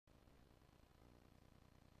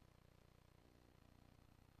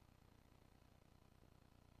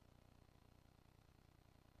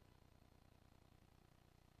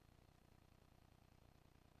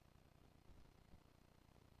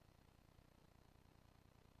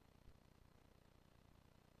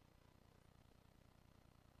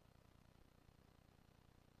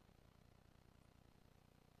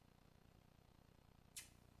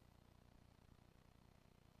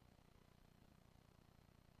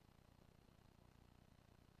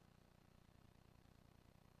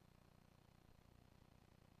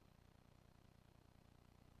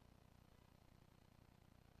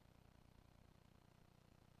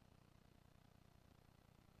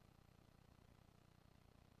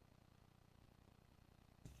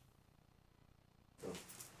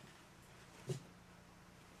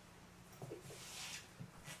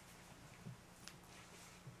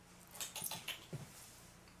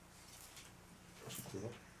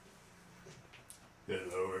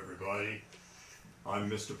Hello, everybody. I'm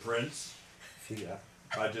Mr. Prince. Yeah.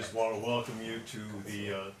 I just want to welcome you to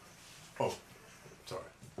the. Oh, sorry.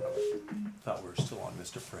 Thought we were still on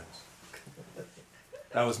Mr. Prince.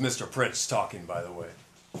 That was Mr. Prince talking, by the way.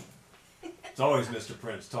 It's always Mr.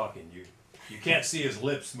 Prince talking. You can't see his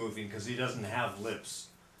lips moving because he doesn't have lips.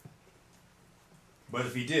 But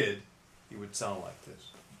if he did, he would sound like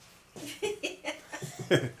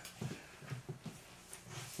this.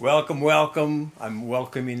 Welcome, welcome. I'm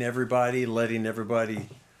welcoming everybody, letting everybody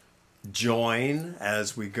join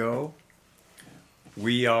as we go.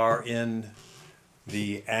 We are in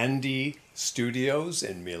the Andy Studios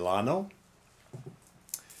in Milano.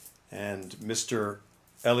 And Mr.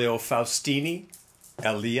 Elia Faustini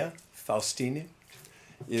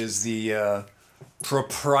is the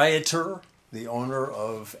proprietor, the owner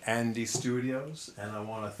of Andy Studios. And I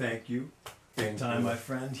want to thank you big time, my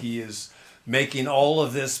friend. He is making all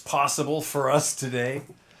of this possible for us today.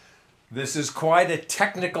 This is quite a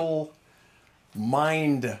technical,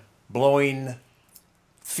 mind-blowing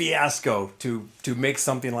fiasco to make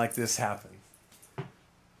something like this happen.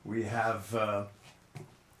 We have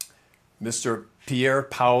Mr. Pier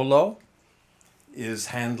Paolo is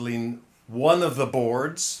handling one of the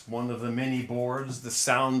boards, one of the many boards, the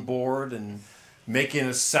sound board, and making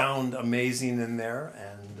us sound amazing in there.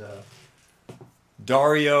 And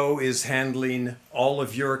Dario is handling all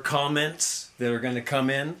of your comments that are going to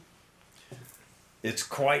come in. It's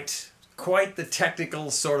quite the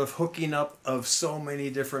technical sort of hooking up of so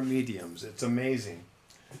many different mediums. It's amazing.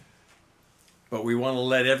 But we want to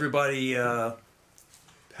let everybody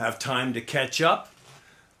have time to catch up.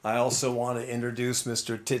 I also want to introduce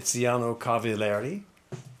Mr. Tiziano Cavalieri.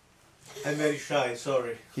 I'm very shy,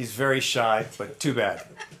 sorry. He's very shy, but too bad.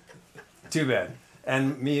 Too bad.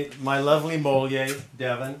 And my lovely moglie,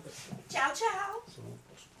 Devin. Ciao, ciao.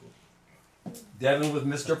 Devin with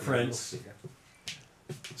Mr. Prince.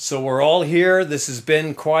 So we're all here. This has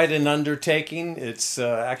been quite an undertaking. It's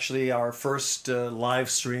actually our first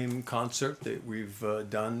live stream concert that we've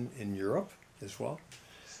done in Europe as well.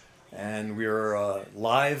 And we're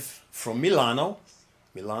live from Milano,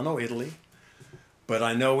 Italy. But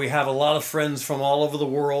I know we have a lot of friends from all over the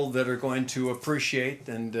world that are going to appreciate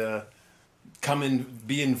and come and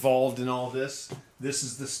be involved in all this. This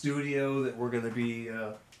is the studio that we're going to be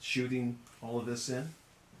shooting all of this in.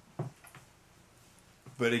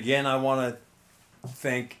 But again, I want to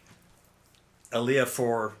thank Elia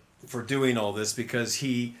for doing all this, because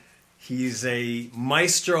he's a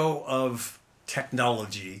maestro of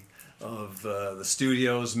technology, of the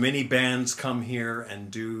studios. Many bands come here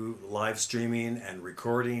and do live streaming and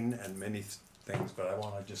recording and many things. But I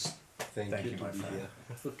want to just thank you, my friend.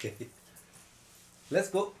 Okay. Let's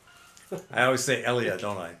go. I always say Elia,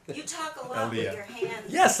 don't I? You talk a lot with your hands.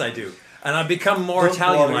 Yes, I do. And I've become more Don't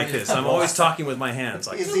Italian worry. like this. I'm always talking with my hands.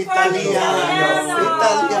 Like, It's Tu parli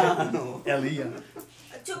Italiano. Elia.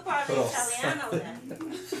 Tu parli Italiano then.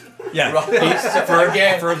 Yeah,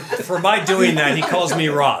 for my doing that, he calls me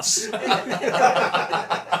Ross.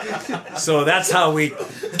 So that's how we...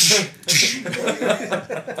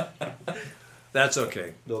 That's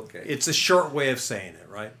okay. Okay. It's a short way of saying it,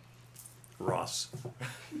 right? Ross.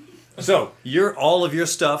 So, all of your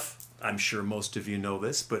stuff, I'm sure most of you know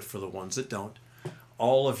this, but for the ones that don't,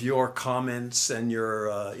 all of your comments and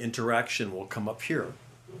your interaction will come up here.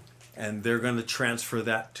 And they're going to transfer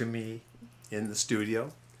that to me in the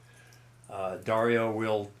studio. Dario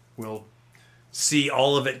will see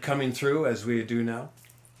all of it coming through as we do now.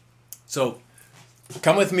 So,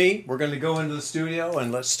 come with me. We're going to go into the studio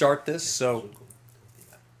and let's start this. So,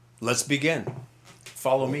 let's begin.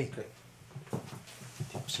 Follow me. Okay.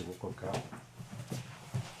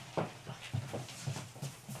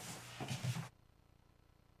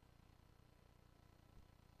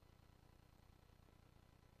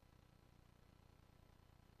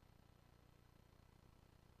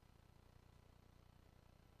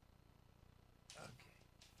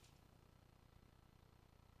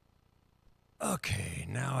 Okay,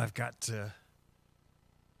 now I've got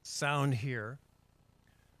sound here.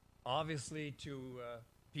 Obviously, to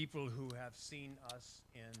people who have seen us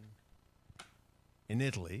in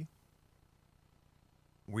Italy,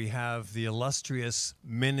 we have the illustrious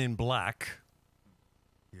Men in Black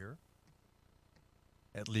here.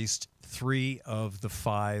 At least 3 of the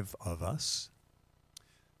 5 of us.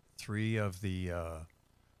 3 of the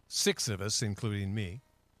 6 of us, including me.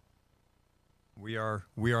 We are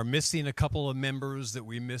missing a couple of members that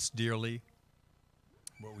we miss dearly,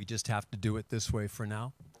 but we just have to do it this way for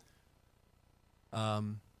now. I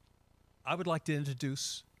would like to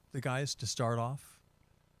introduce the guys to start off.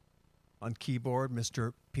 On keyboard,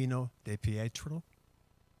 Mr. Pino De Pietro.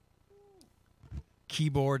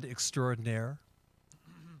 keyboard extraordinaire.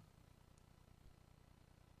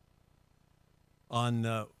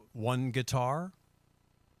 On one guitar,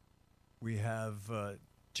 we have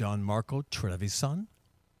Gianmarco Trevisan.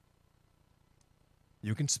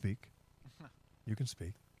 You can speak. You can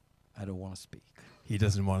speak. I don't want to speak. He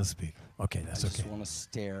doesn't want to speak. Okay, that's I okay. just want to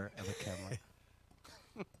stare at the camera.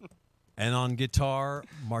 And on guitar,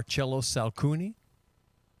 Marcello Salcuni.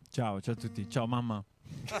 Ciao a tutti. Ciao mamma.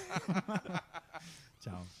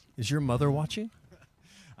 Ciao. Is your mother watching?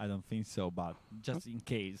 I don't think so, but just in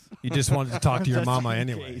case. You just wanted to talk to your Just mama in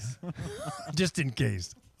anyway. case. Just in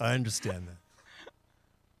case. I understand that.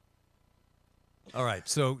 All right,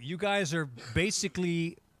 so you guys are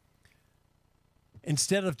basically,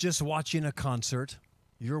 instead of just watching a concert,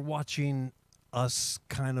 you're watching us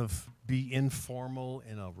kind of be informal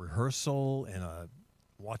in a rehearsal and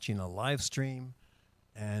watching a live stream,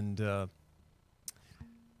 and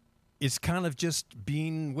it's kind of just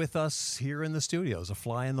being with us here in the studios, a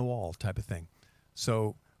fly in the wall type of thing.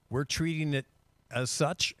 So we're treating it as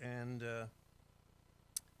such, and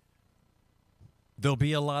there'll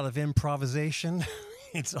be a lot of improvisation.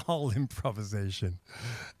 It's all improvisation,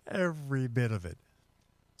 every bit of it.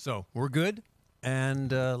 So we're good,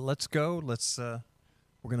 and let's go.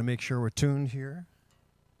 We're going to make sure we're tuned here.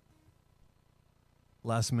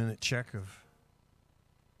 Last minute check of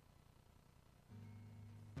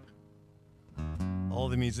all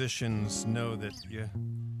the musicians know that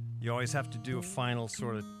you always have to do a final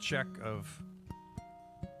sort of check of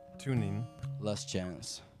tuning. Last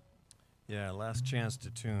chance. Yeah, last chance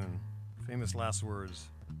to tune. Famous last words.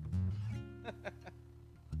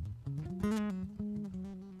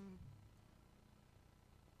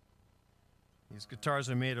 These guitars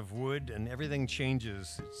are made of wood and everything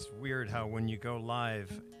changes. It's weird how when you go live,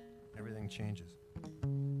 everything changes.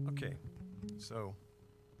 Okay, so.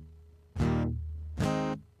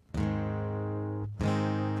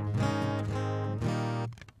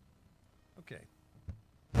 Okay.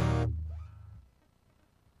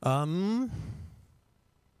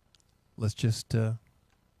 Let's just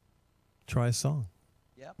try a song.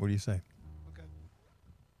 Yep. What do you say? Okay.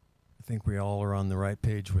 I think we all are on the right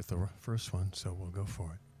page with the first one, so we'll go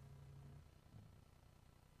for it.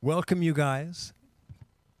 Welcome, you guys.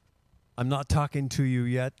 I'm not talking to you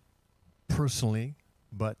yet personally,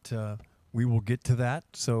 but we will get to that.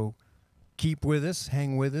 So keep with us,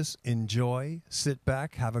 hang with us, enjoy, sit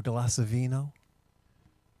back, have a glass of vino,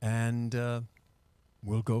 and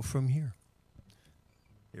we'll go from here.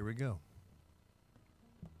 Here we go.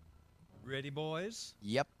 Ready, boys?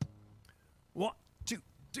 Yep. 1, 2,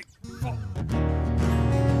 3, 4.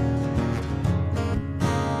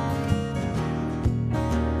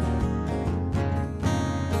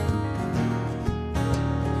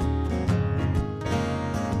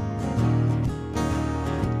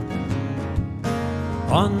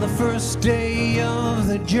 On the first day of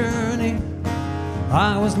the journey,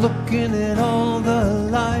 I was looking at all the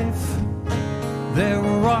life. There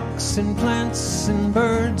were rocks and plants and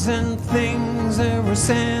birds and things. There were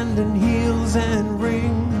sand and hills and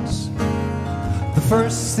rings. The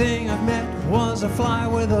first thing I met was a fly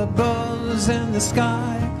with a buzz and the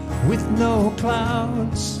sky with no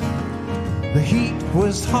clouds. The heat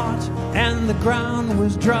was hot and the ground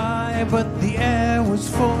was dry, but the air was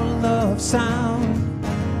full of sound.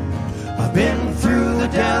 I've been through the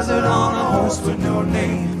desert on a horse with no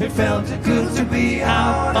name. It felt good to be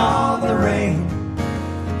out of the rain.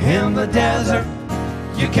 In the desert,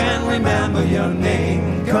 you can't remember your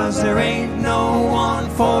name, 'cause there ain't no one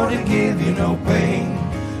for to give you no pain.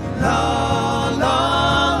 La la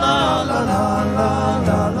la la la la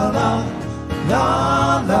la la la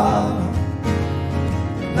la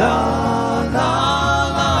la la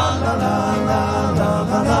la la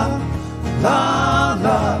la la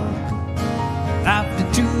la. After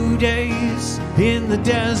 2 days in the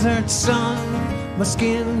desert sun, my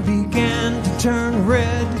skin began to turn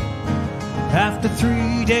red. After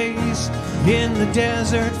 3 days in the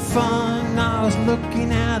desert fun, I was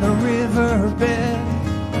looking at a riverbed,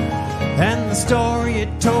 and the story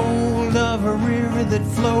it told of a river that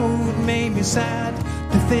flowed made me sad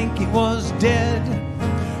to think it was dead.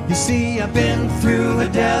 You see, I've been through the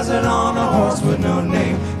desert on a horse with no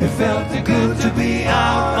name. It felt good to be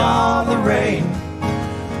out of the rain.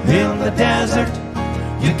 In the desert,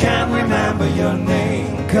 you can't remember your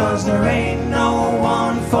name, 'cause there ain't no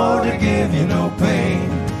one for to give you no pain.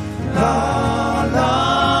 La la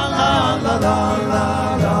la la la la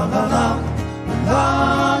la la la la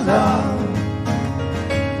la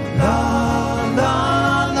la la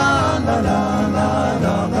la la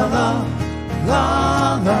la la la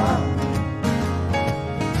la.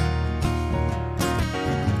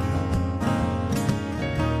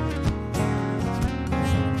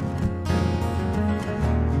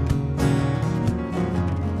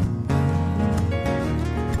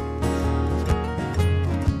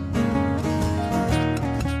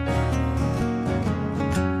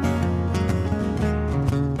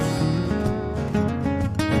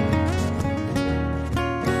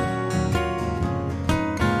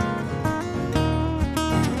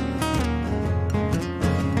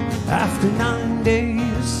 After 9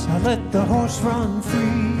 days, I let the horse run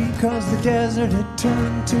free, 'cause the desert had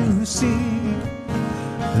turned to sea.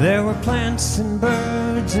 There were plants and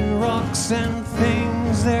birds and rocks and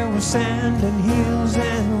things. There was sand and hills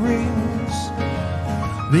and rings.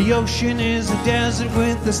 The ocean is a desert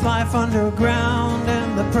with this life underground,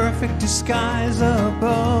 and the perfect disguise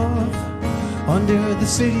above. Under the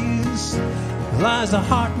cities lies a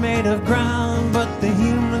heart made of ground, but the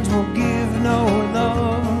humans will give no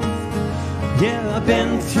love. Yeah, I've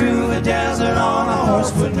been through a desert on a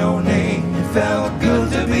horse with no name. It felt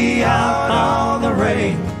good to be out on the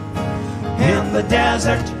rain. In the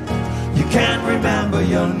desert, you can't remember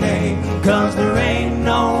your name, 'cause there ain't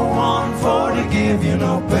no one for to give you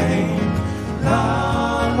no pain.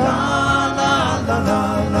 La la la la la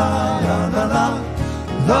la la la la la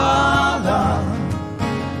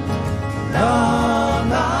la la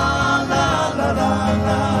la la la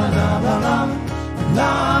la la la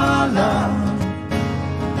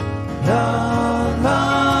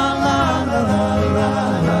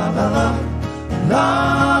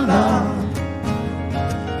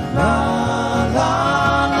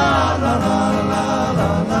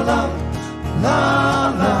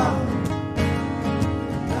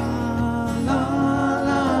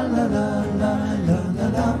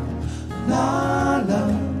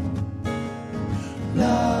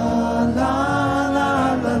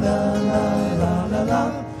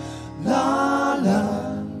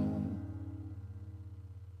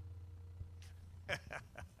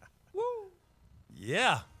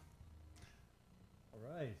Yeah. All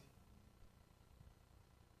right.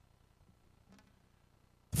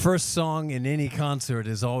 First song in any concert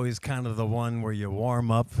is always kind of the one where you warm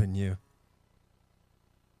up and you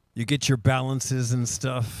get your balances and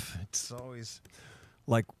stuff. It's always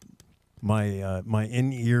like my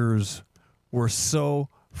in-ears were so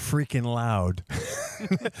freaking loud.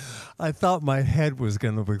 I thought my head was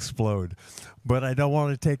going to explode, but I don't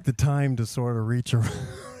want to take the time to sort of reach around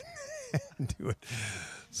and do it.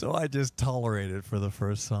 So I just tolerate it for the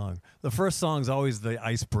first song. The first song's always the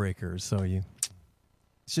icebreaker, so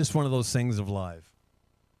it's just one of those things of live.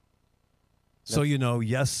 So you know,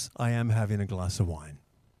 yes, I am having a glass of wine.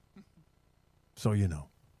 So you know.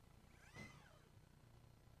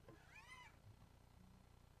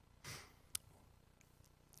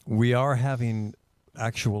 We are having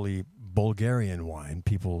actually Bulgarian wine.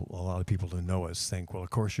 A lot of people who know us think, well, of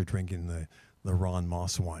course you're drinking the Ronn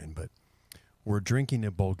Moss wine, but we're drinking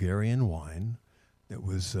a Bulgarian wine that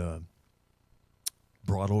was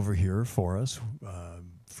brought over here for us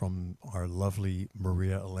from our lovely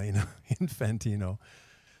Maria Elena Infantino.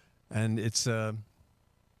 And it's,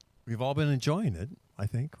 we've all been enjoying it, I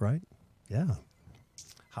think, right? Yeah.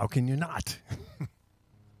 How can you not?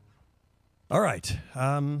 All right.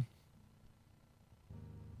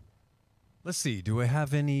 Let's see. Do we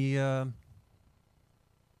have any? Do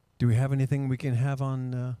we have anything we can have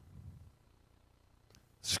on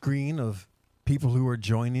screen of people who are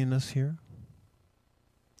joining us here?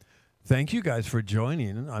 Thank you guys for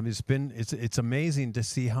joining. I mean, it's amazing to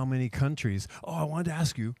see how many countries. Oh, I wanted to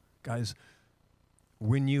ask you guys,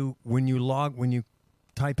 when you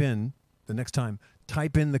type in the next time,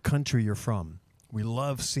 type in the country you're from. We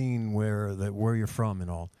love seeing where you're from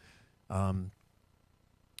and all.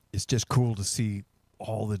 It's just cool to see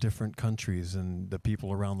all the different countries and the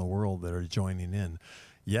people around the world that are joining in.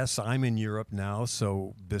 Yes, I'm in Europe now,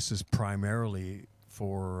 so this is primarily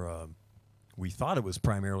for, we thought it was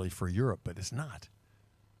primarily for Europe, but it's not.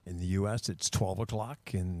 In the U.S., it's 12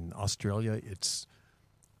 o'clock. In Australia, it's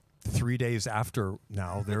 3 days after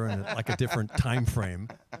now. They're in like a different time frame.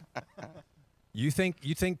 You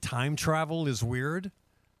think time travel is weird?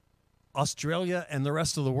 Australia and the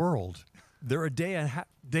rest of the world, they're a day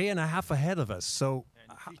and a half ahead of us. So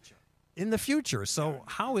in the future. So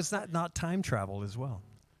how is that not time travel as well?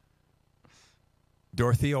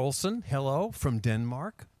 Dorothy Olsen, hello from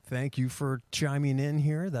Denmark. Thank you for chiming in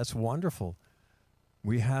here. That's wonderful.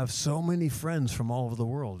 We have so many friends from all over the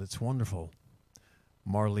world. It's wonderful.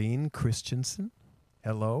 Marlene Christensen,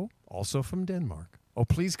 hello, also from Denmark. Oh,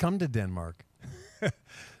 please come to Denmark.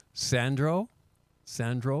 Sandro,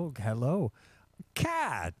 hello.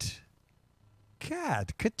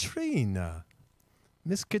 Katrina.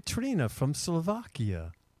 Miss Katrina from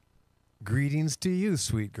Slovakia. Greetings to you,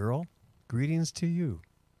 sweet girl. Greetings to you.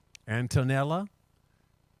 Antonella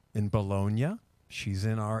in Bologna. She's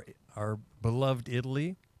in our beloved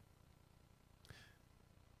Italy.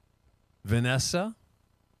 Vanessa.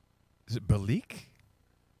 Is it Balik?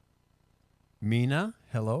 Mina,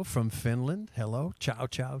 hello, from Finland. Hello. Ciao,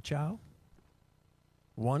 ciao, ciao.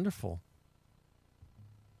 Wonderful.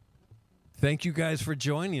 Thank you guys for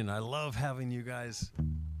joining. I love having you guys.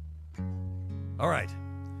 All right.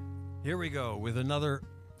 Here we go with another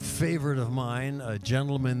favorite of mine, a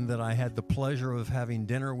gentleman that I had the pleasure of having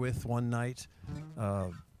dinner with one night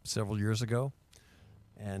several years ago.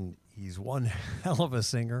 And he's one hell of a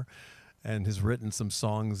singer and has written some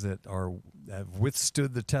songs that have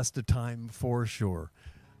withstood the test of time for sure.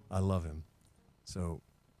 I love him. So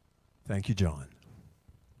thank you, John.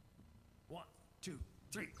 1, 2,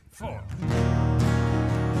 3, 4.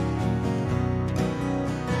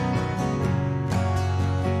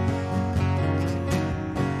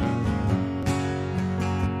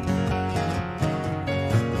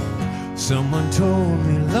 Someone told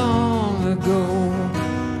me long ago,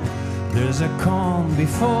 there's a calm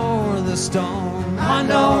before the storm. I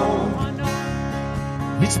know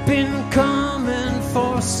it's been coming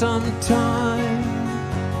for some time.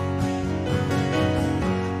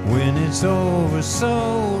 When it's over,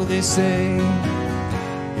 so they say,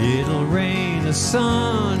 it'll rain a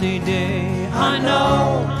sunny day. I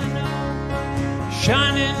know,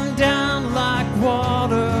 shining down like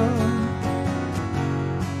water.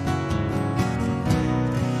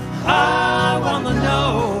 I wanna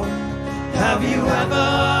know, have you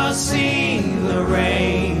ever seen the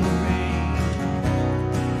rain?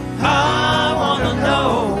 I wanna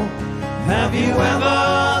know, have you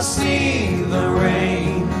ever seen the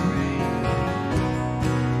rain?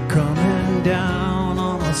 Coming down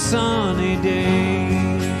on a sunny day.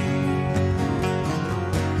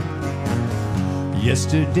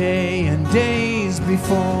 Yesterday and days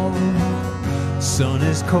before, sun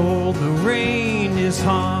is cold, the rain is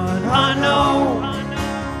hard. I know,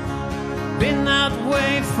 been that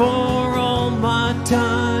way for all my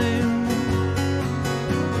time.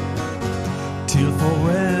 Till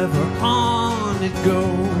forever on it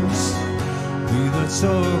goes, through the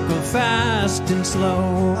circle fast and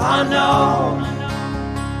slow. I know,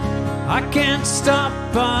 I can't stop,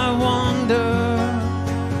 I wonder.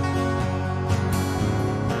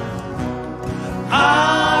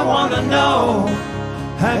 I wanna know,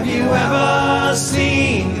 have you ever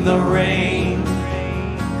seen the rain?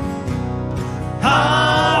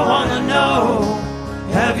 I wanna know,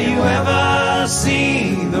 have you ever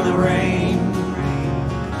seen the rain?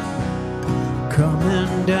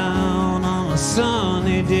 Coming down on a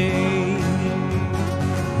sunny day.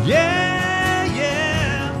 Yeah,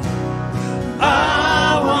 yeah.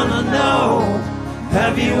 I wanna know,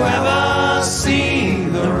 have you ever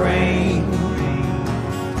seen the rain?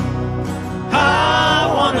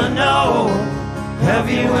 I wanna know, have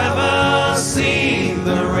you ever seen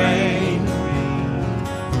the rain?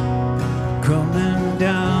 Coming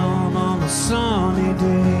down on a sunny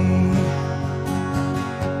day.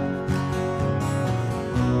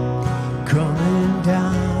 Coming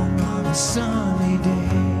down on a sunny day.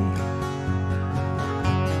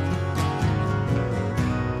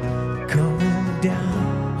 Coming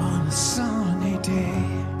down on a sunny day.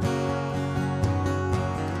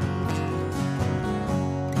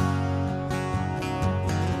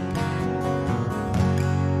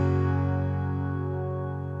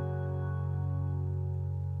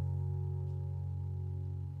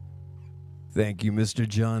 Thank you, Mr.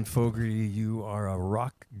 John Fogerty. You are a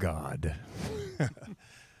rock god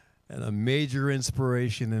and a major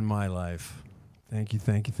inspiration in my life. Thank you,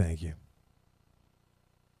 thank you, thank you.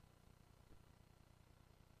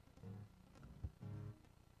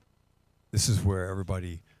 This is where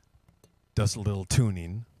everybody does a little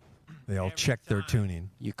tuning. They all check their tuning.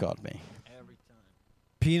 You got me. Every time.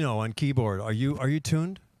 Pino on keyboard. Are you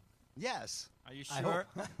tuned? Yes. Are you I sure?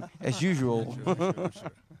 As usual. Sure.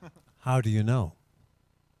 How do you know?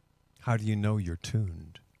 How do you know you're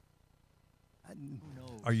tuned?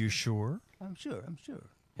 No. Are you sure? I'm sure.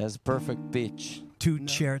 He has perfect pitch. Tu No.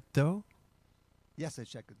 certo? Yes, I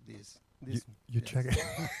checked this. You This. yes. check it.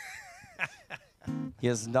 He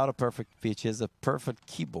has not a perfect pitch. He has a perfect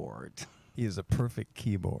keyboard. He is a perfect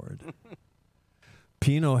keyboard.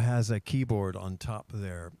 Pino has a keyboard on top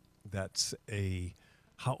there. That's a.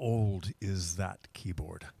 How old is that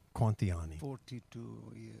keyboard? Quanti anni?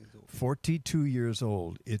 42 years old. 42 years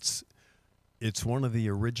old. It's one of the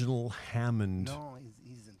original Hammond. No, it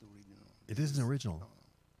isn't original. It isn't original. No,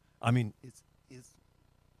 I mean, it's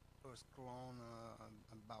first clone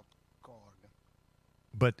about Korg.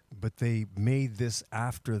 but they made this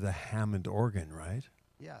after the Hammond organ, right?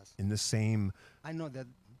 Yes, In the same. I know that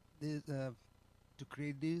this, to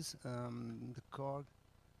create this, the Korg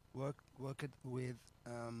worked with.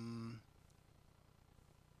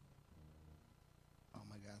 Oh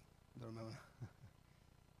my God, don't remember.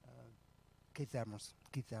 Keith Emerson.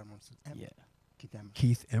 Yeah.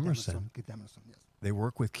 Keith Emerson. Keith Emerson, yes. They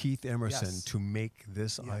work with Keith Emerson Yes. to make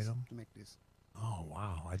this Yes, item? to make this. Oh,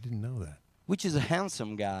 wow. I didn't know that. Which is a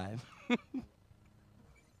handsome guy.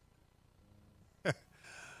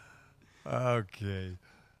 Okay.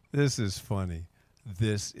 This is funny.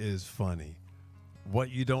 This is funny.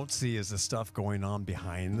 What you don't see is the stuff going on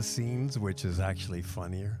behind the scenes, which is actually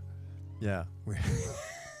funnier. Yeah.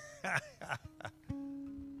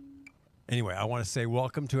 Anyway, I want to say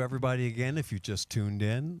welcome to everybody again. If you just tuned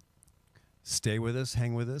in, stay with us,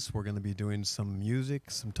 hang with us. We're going to be doing some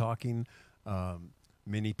music, some talking.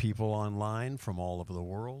 Many people online from all over the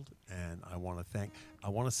world, and I want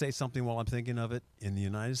to say something while I'm thinking of it. In the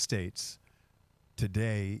United States,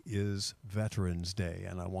 today is Veterans Day,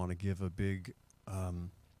 and I want to give a big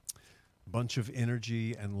bunch of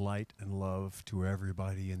energy and light and love to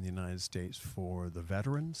everybody in the United States for the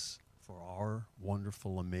veterans, for our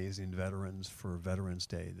wonderful, amazing veterans, for Veterans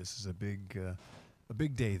Day. This is a big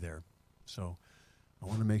day there. So I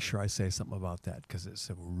want to make sure I say something about that because it's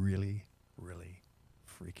a really, really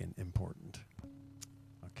freaking important.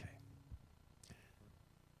 Okay.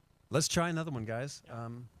 Let's try another one, guys.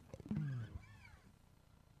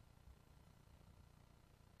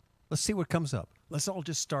 Let's see what comes up. Let's all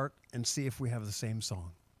just start and see if we have the same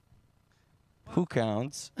song. Who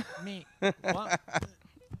counts? Me. What?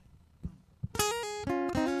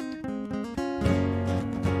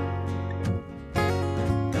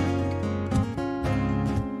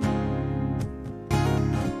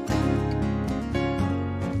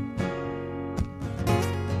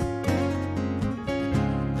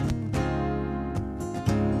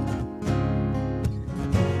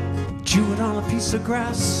 Chewing on a piece of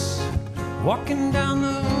grass, walking down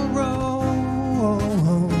the road.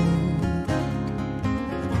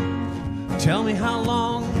 Tell me how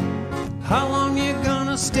long you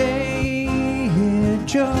gonna stay here,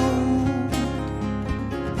 Joe?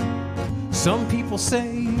 Some people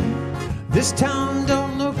say this town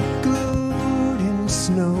don't look good in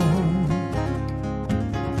snow.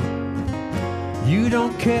 You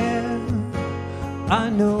don't care, I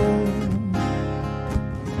know.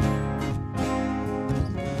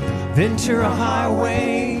 Ventura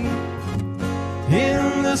Highway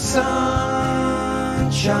in the sunshine,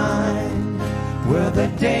 where the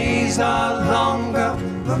days are longer,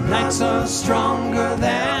 the nights are stronger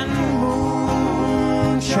than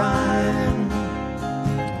moonshine.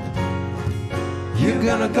 You're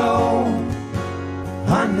gonna go,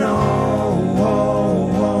 I know.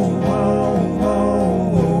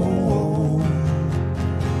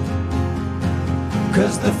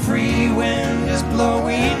 'Cause the free wind is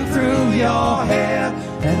blowing through your hair,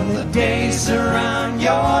 and the days surround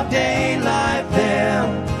your daylight there.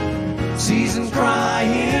 Season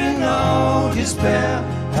crying, no despair.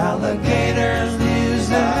 Alligators,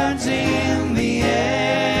 lizards in the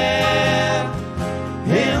air,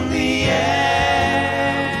 in the air.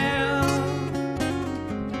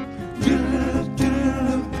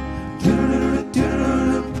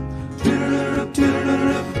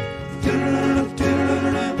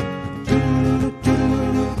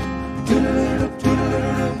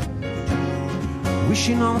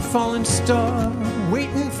 Wishing on a falling star,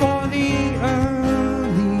 waiting for the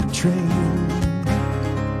early train.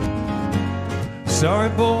 Sorry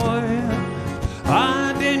boy,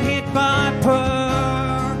 I've been hit by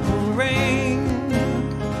purple rain.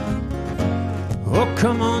 Oh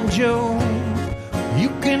come on Joe, you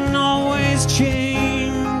can always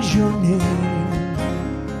change your name.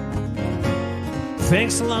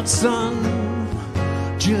 Thanks a lot son,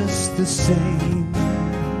 just the same.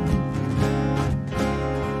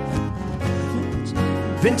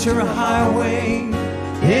 Ventura Highway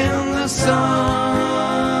in the sunshine,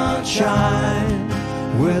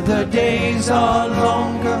 where the days are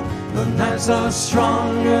longer, the nights are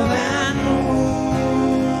stronger than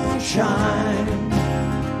moonshine.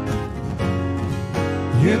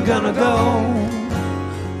 You're gonna go,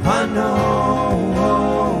 I know.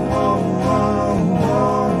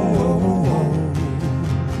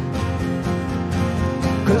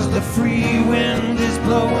 'Cause the free wind is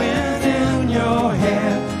blowing in your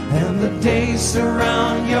hair, and the days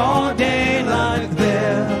surround your daylight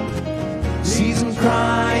there. Season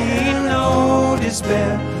crying, no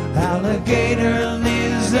despair. Alligator,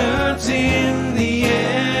 lizards in the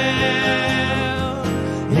air,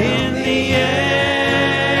 in the air.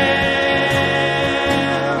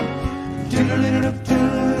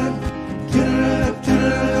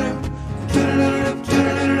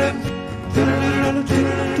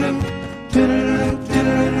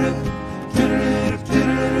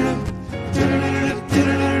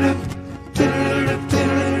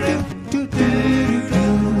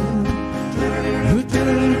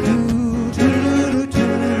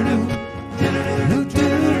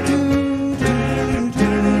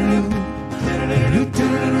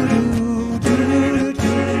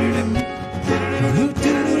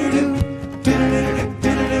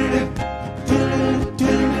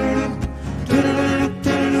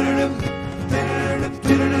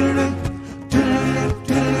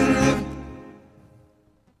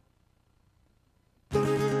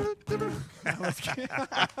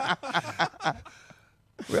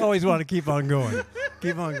 always want to keep on going.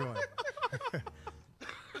 Keep on going.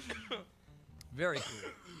 Very cool.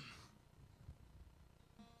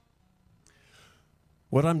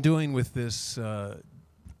 What I'm doing with this,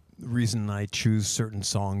 reason I choose certain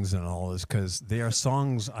songs and all is because they are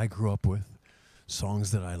songs I grew up with,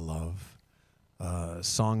 songs that I love,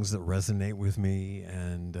 songs that resonate with me,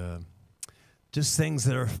 and just things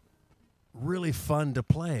that are really fun to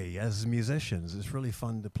play as musicians. It's really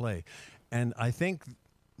fun to play. And I think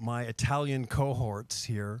my Italian cohorts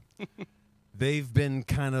here, they've been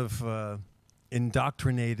kind of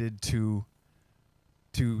indoctrinated to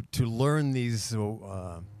learn these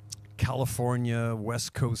California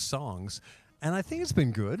West Coast songs, and I think it's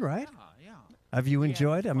been good, right? Yeah. Have you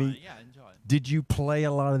enjoyed? I mean, yeah, enjoy. did you play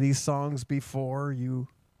a lot of these songs before you?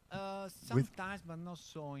 Sometimes, but not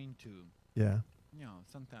so into. Yeah. You know,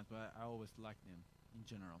 sometimes, but I always like them in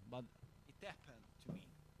general. But it happened to me.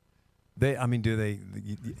 Do they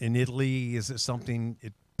in Italy? Is it something?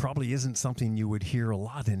 It probably isn't something you would hear a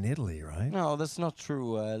lot in Italy, right? No, that's not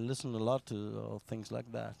true. I listen a lot to things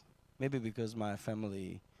like that. Maybe because my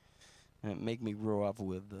family make me grow up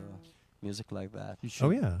with music like that. You should, Oh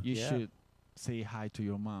yeah. You Yeah. should say hi to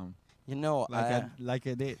your mom. You know, Like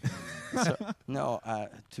I did. no,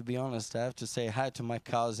 to be honest, I have to say hi to my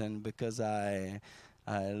cousin because I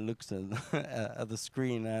looked at the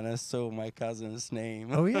screen and I saw my cousin's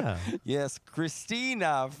name. Oh yeah. Yes,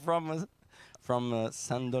 Christina from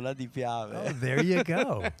Sandola di Piave. Oh, there you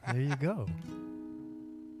go. There you go.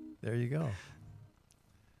 There you go.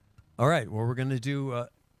 All right. Well, we're going to do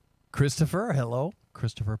Christopher. Hello,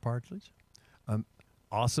 Christopher Partridge.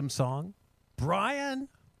 Awesome song. Brian.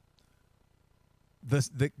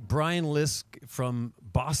 The Brian Lisk from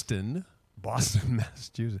Boston,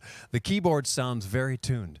 Massachusetts. The keyboard sounds very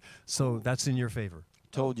tuned. So that's in your favor.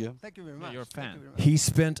 Told you. Thank you very much. you're a Thank fan. you very much. He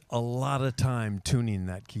spent a lot of time tuning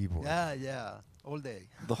that keyboard. Yeah, all day.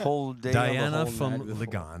 The whole day. Diana or the whole from night before.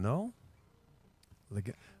 Lugano.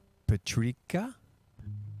 Patricia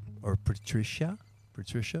or Patricia?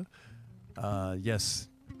 Yes.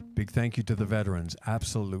 Big thank you to the veterans.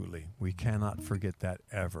 Absolutely. We cannot forget that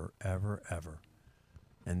ever, ever, ever.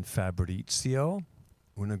 And Fabrizio,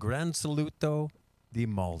 un gran saluto di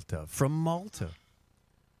Malta. From Malta.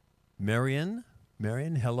 Marion,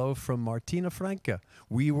 hello from Martina Franca.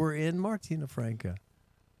 We were in Martina Franca.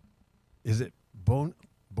 Is it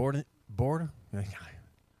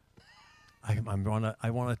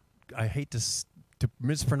I hate to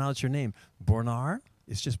mispronounce your name. Bornar?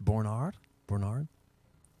 It's just Bornar?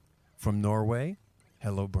 From Norway.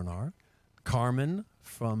 Hello, Bornar. Carmen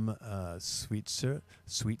from Switzerland.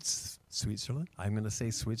 I'm going to say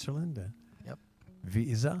Switzerland. Yep.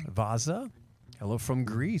 Vaza. Hello from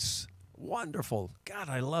Greece. Wonderful. God,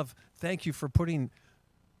 thank you for putting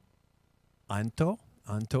Anto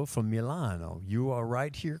from Milano. You are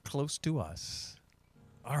right here close to us.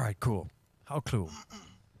 All right, cool. How cool.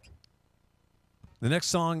 The next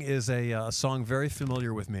song is a song very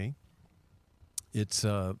familiar with me. It's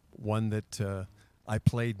one that I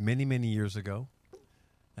played many, many years ago,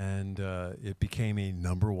 and it became a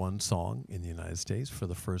 #1 song in the United States for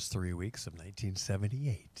the first 3 weeks of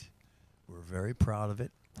 1978. We're very proud of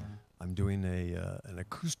it. I'm doing an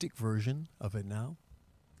acoustic version of it now,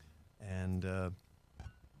 and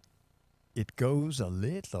it goes a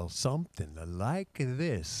little something like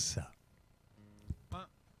this.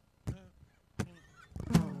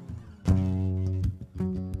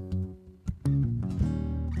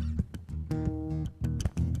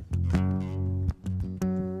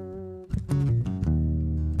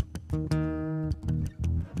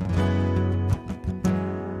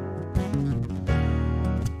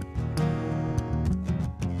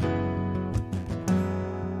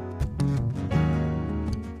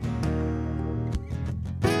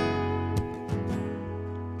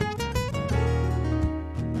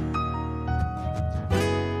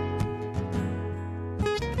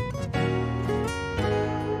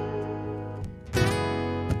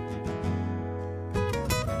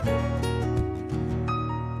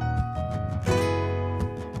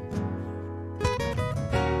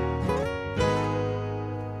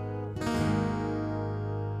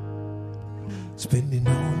 Spending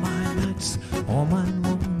all my nights, all my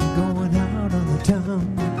money going out on the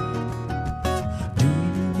town,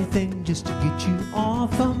 doing anything just to get you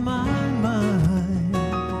off of my mind.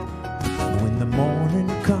 When the morning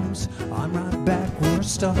comes, I'm right back where I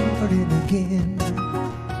started again.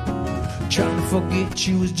 Trying to forget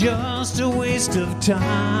you was just a waste of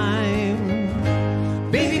time.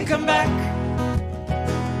 Baby, come back.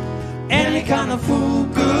 Any kind of fool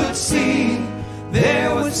could see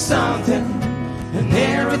there was something and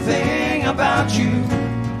everything about you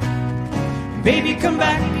Baby, come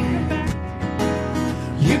back.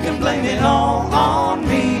 You can blame it all on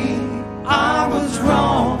me. I was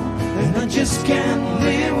wrong, and I just can't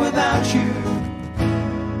live without you.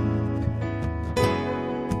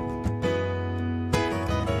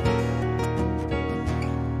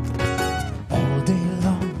 All day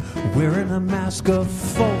long, wearing a mask of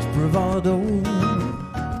false bravado,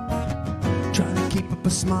 trying to keep up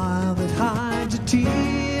a smile that hides a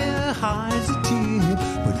tear, hides a tear.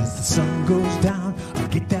 But as the sun goes down, I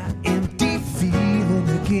get that empty feeling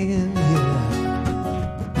again,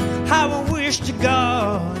 yeah. How I wish to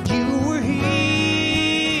God you were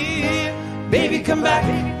here. Baby, come back.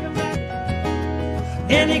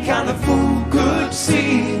 Any kind of fool could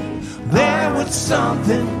see there was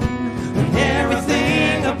something and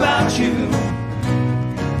everything about you.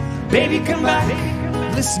 Baby, come back.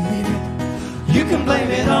 Listen, baby, you can blame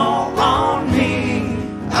it all on me.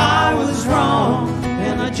 I was wrong,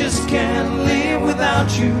 and I just can't live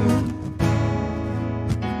without you.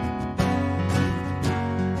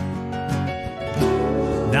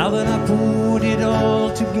 Now that I put it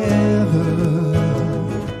all together,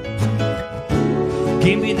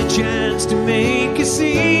 gave me the chance to make you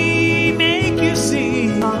see,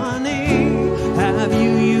 honey. Have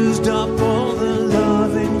you used up all the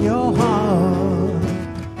love in your heart?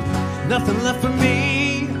 Nothing left for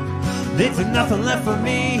me, there's nothing left for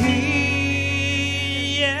me.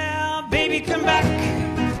 Yeah, baby, come back.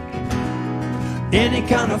 Any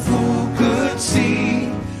kind of fool could see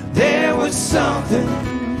there was something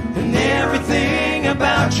and everything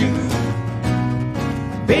about you.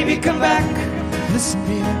 Baby, come back. Listen,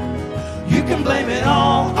 baby, you can blame it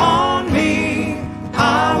all on me.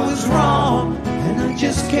 I was wrong, and I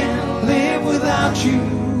just can't live without you.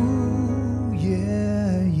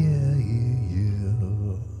 Yeah, yeah, yeah,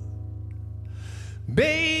 yeah.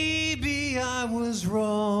 Baby, I was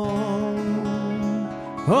wrong.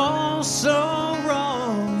 Oh, so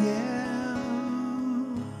wrong, yeah.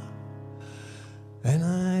 And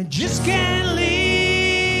I just can't leave.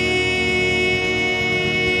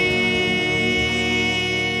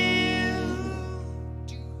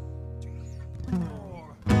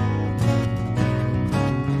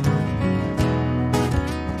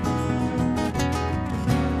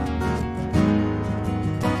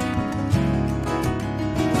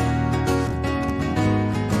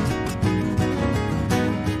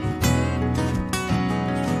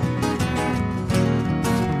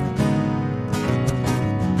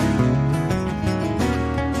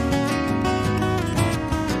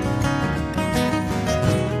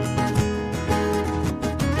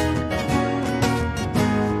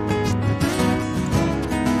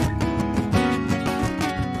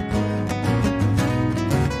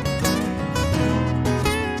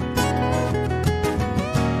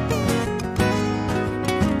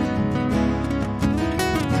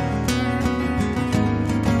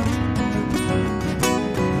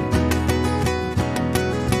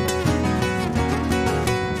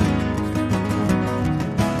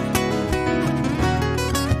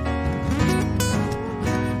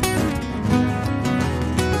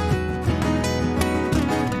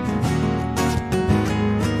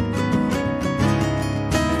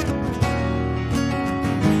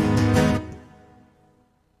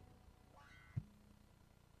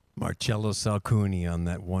 Marcello Salcuni on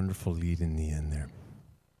that wonderful lead in the end there.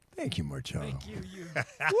 Thank you, Marcello. Thank you.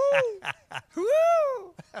 Woo!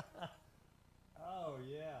 Oh,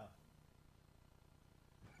 yeah.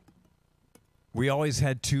 We always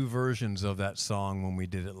had two versions of that song when we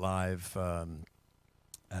did it live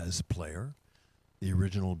as a player. The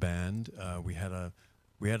original band, we had a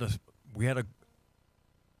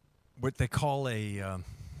what they call a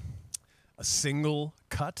single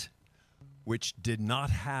cut, which did not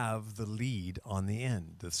have the lead on the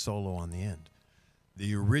end, the solo on the end.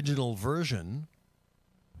 The original version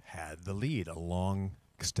had the lead, a long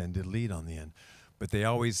extended lead on the end. But they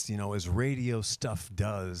always, you know, as radio stuff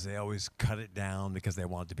does, they always cut it down because they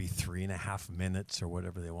want it to be 3.5 minutes or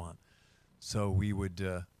whatever they want. So we would,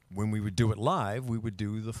 when we would do it live, we would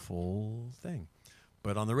do the full thing.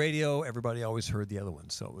 But on the radio, everybody always heard the other one,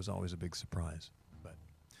 so it was always a big surprise. But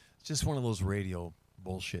it's just one of those radio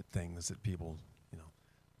bullshit things that people, you know,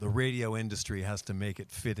 the radio industry has to make it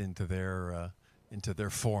fit into their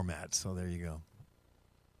format. So there you go.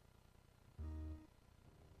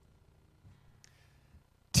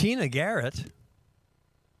 Tina Garrett,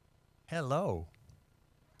 hello.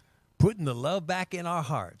 Putting the love back in our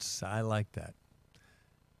hearts. I like that.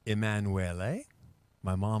 Emanuele,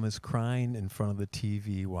 my mom is crying in front of the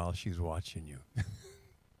TV while she's watching you.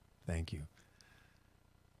 Thank you.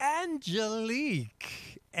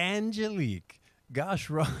 Angelique. Gosh,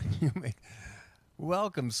 Ron,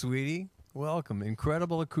 Welcome, sweetie. Welcome.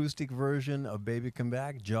 Incredible acoustic version of Baby Come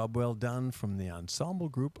Back. Job well done from the ensemble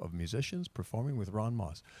group of musicians performing with Ron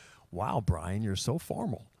Moss. Wow, Brian, you're so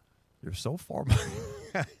formal. You're so formal.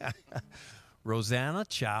 Rosanna,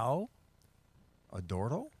 ciao.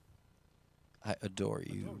 Adoro? I adore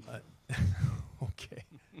you. Okay.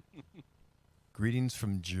 Greetings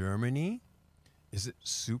from Germany. Is it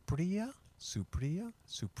Supriya? Supriya?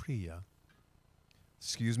 Supriya.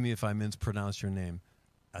 Excuse me if I mispronounce your name.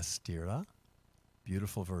 Astira.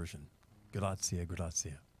 Beautiful version. Grazie,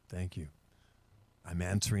 grazie. Thank you. I'm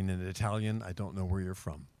answering in Italian. I don't know where you're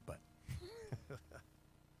from, but.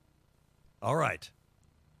 All right.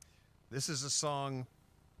 This is a song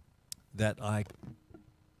that I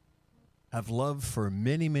have loved for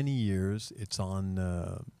many, many years. It's on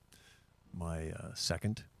my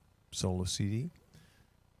second solo CD.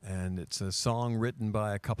 And it's a song written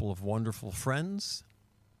by a couple of wonderful friends.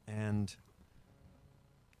 And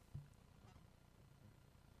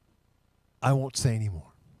I won't say any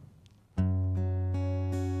more.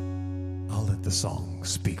 I'll let the song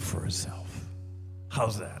speak for itself.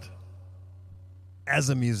 How's that? As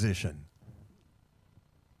a musician.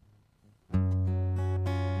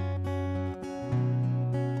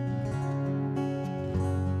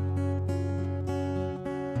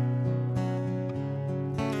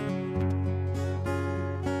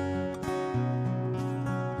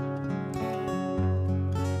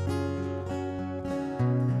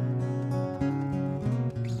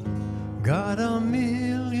 Got a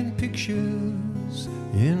million pictures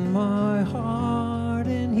in my heart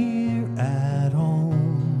and here at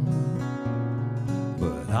home,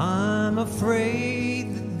 but I'm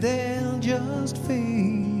afraid that they'll just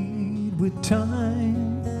fade with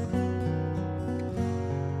time.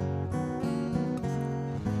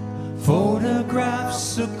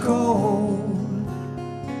 Photographs are cold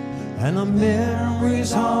and a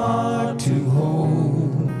memory's hard to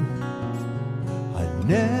hold.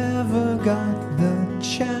 Never got the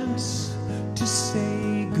chance to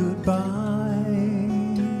say goodbye.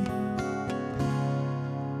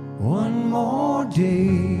 One more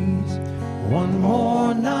day, one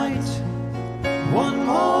more night, one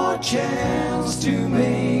more chance to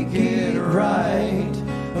make it right.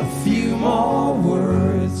 A few more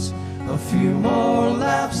words, a few more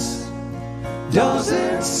laughs.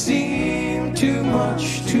 Doesn't seem too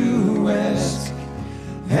much to ask.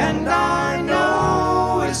 And I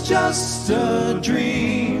know it's just a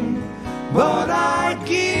dream, but I'd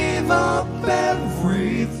give up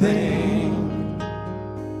everything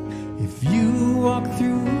if you walk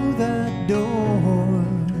through that door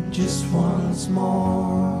just once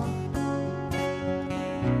more.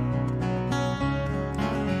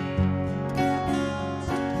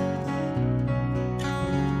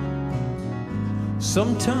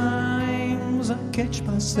 Sometimes I catch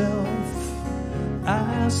myself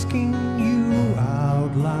asking you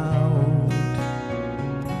out loud,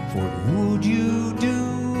 what would you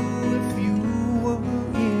do if you were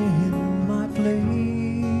in my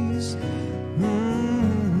place?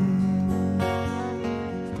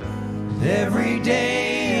 Every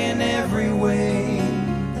day in every way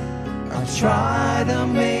I try to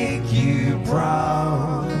make you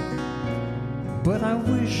proud, but I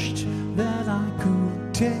wished that I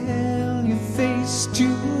could tell you face to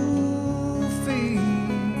face.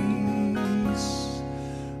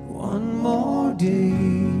 One more day,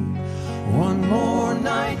 one more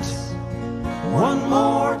night, one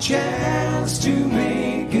more chance to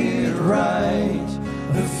make it right.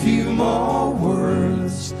 A few more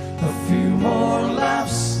words, a few more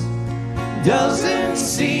laughs. Doesn't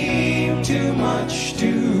seem too much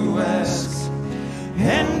to ask.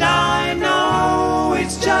 And I know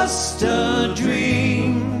it's just a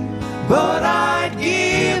dream, but I'd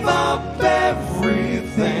give up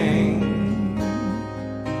everything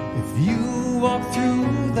if you walk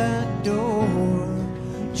through that door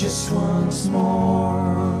just once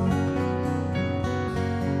more.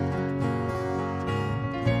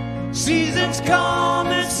 Seasons come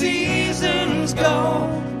and seasons go,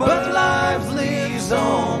 but life lives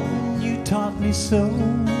on. You taught me so.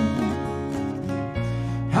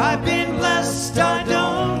 I've been blessed, I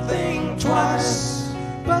don't think twice,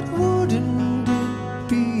 but wouldn't it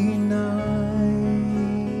be nice?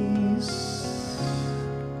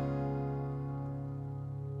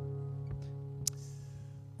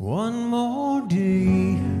 One more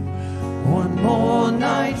day, one more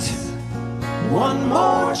night, one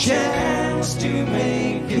more chance to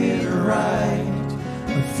make it right.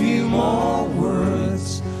 A few more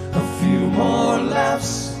words, a few more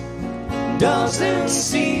laughs. Doesn't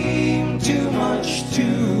seem too much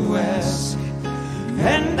to ask.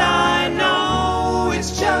 And I know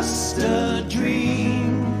just a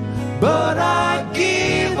dream, but I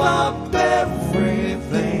give up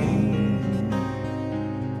everything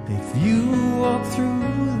if you walk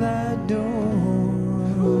through that door.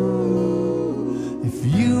 If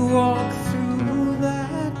you walk through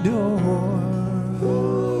that door.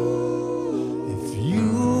 If you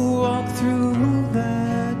walk through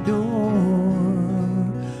that door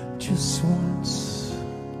just once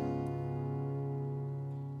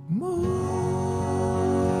more.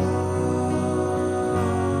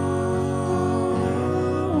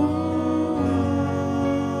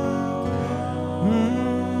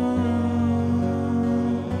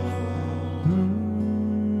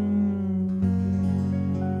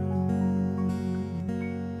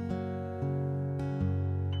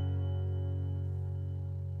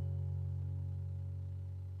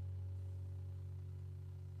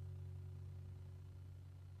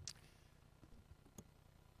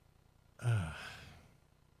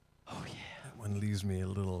 That one leaves me a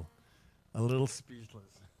little speechless.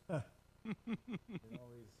 It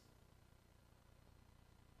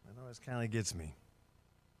always kind of gets me.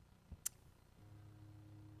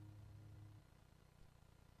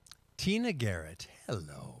 Tina Garrett,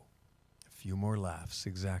 hello. A few more laughs,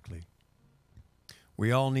 exactly.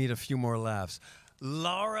 We all need a few more laughs.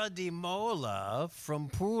 Laura Di Mola from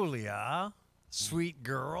Puglia, sweet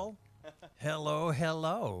girl. Hello,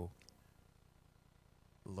 hello.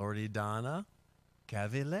 Loredana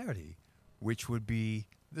Cavalieri, which would be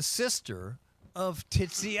the sister of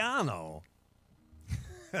Tiziano.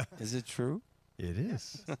 Is it true? It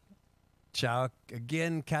is. Ciao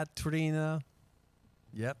again, Katrina.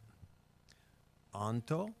 Yep.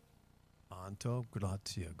 Anto,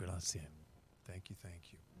 grazie, grazie. Thank you,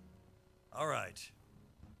 thank you. All right.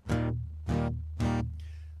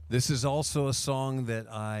 This is also a song that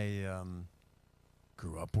I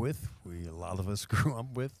grew up with. A lot of us grew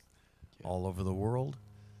up with, all over the world.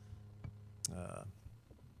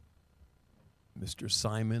 Mr.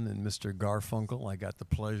 Simon and Mr. Garfunkel. I got the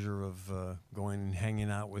pleasure of going and hanging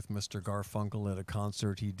out with Mr. Garfunkel at a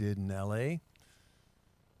concert he did in L.A.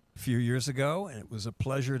 a few years ago, and it was a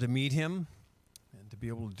pleasure to meet him and to be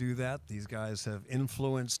able to do that. These guys have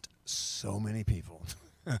influenced so many people.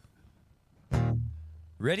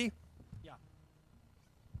 Ready? Yeah.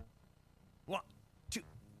 1, 2,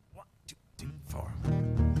 4.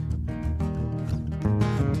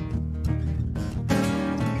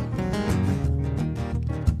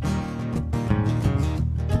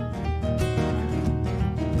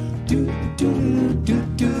 Do do do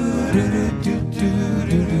do do do do do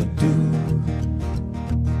do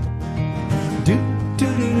do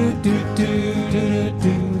do do do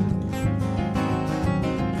do.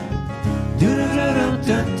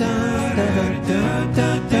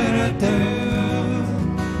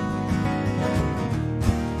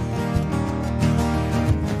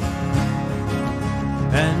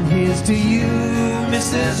 And here's to you,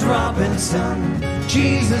 Mrs. Robinson.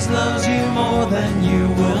 Jesus loves you more than you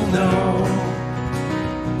will know.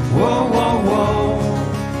 Whoa, whoa, whoa.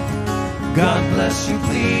 God bless you,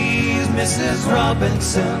 please, Mrs.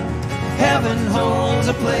 Robinson. Heaven holds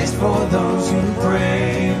a place for those who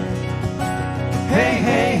pray. Hey,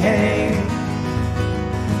 hey, hey.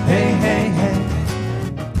 Hey, hey, hey.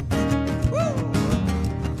 Woo!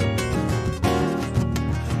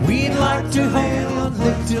 We'd like to hear a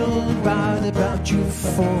little right about you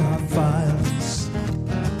for our files.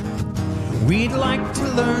 We'd like to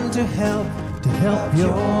learn to help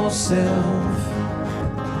yourself.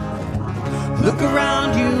 Look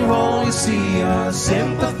around you, all you see are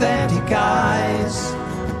sympathetic eyes.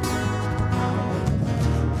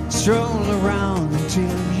 Stroll around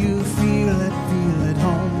until you feel at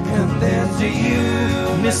home. And there's to you,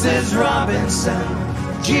 Mrs. Robinson.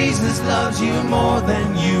 Jesus loves you more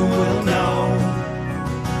than you will know.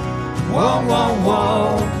 Whoa, whoa,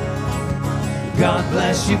 whoa. God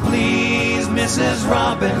bless you, please, Mrs.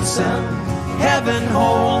 Robinson. Heaven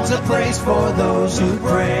holds a place for those who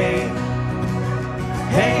pray.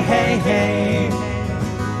 Hey, hey, hey.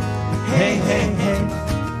 Hey, hey, hey.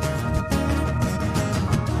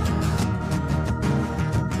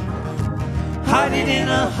 Hide it in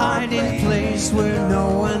a hiding place where no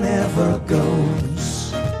one ever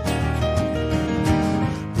goes.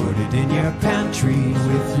 Put it in your pantry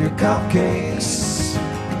with your cupcakes.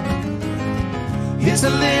 It's a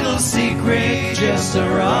little secret, just a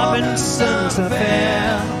Robinson's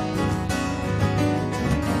affair.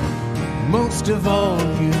 Most of all,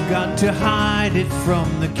 you've got to hide it from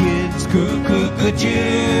the kids. Could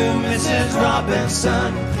you, Mrs.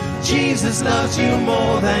 Robinson? Jesus loves you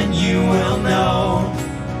more than you will know.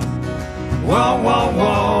 Whoa, whoa,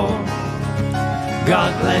 whoa.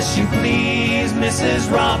 God bless you, please,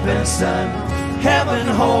 Mrs. Robinson. Heaven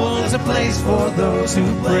holds a place for those who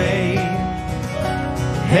pray.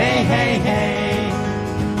 Hey, hey, hey.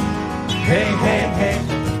 Hey, hey, hey.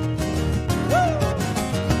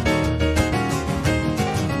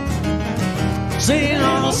 Sitting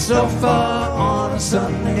on a sofa on a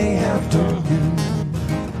Sunday afternoon,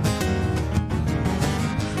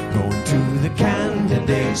 going to the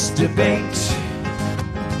candidates' debate.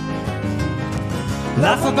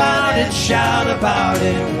 Laugh about it, shout about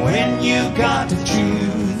it when you got to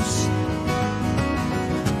choose.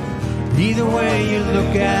 Either way you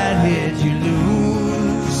look at it, you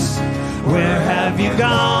lose. Where have you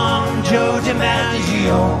gone, Joe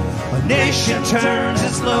DiMaggio? A nation turns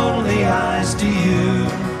its lonely eyes to you.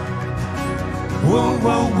 Whoa,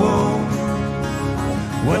 whoa, whoa.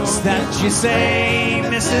 What's that you say,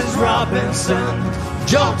 Mrs. Robinson?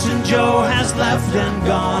 Jolton Joe has left and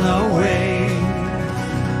gone away.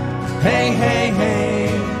 Hey, hey, hey.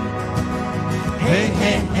 Hey,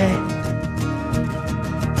 hey, hey.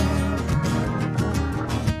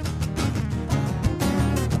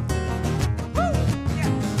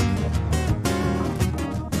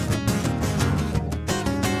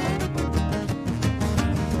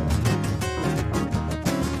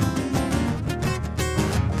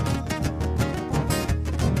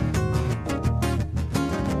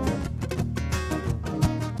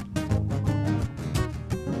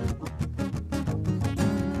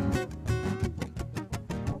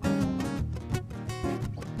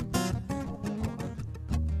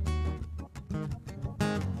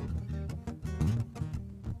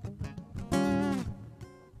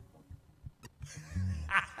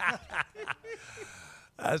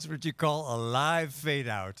 That's what you call a live fade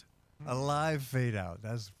out. A live fade out.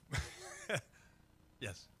 That's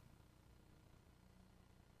yes.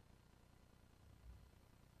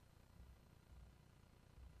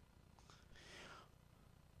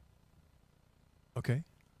 Okay.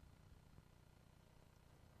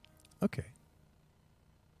 Okay.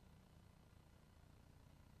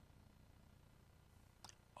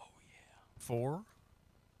 Oh yeah. 4,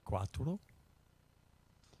 4.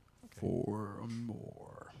 Okay. 4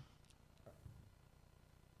 more.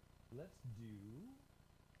 Let's do.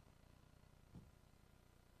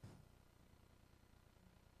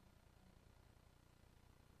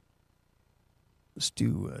 Let's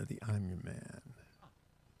do the I'm Your Man.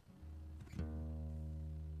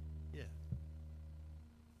 Yeah.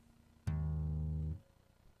 I'm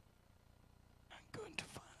going to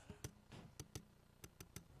find it.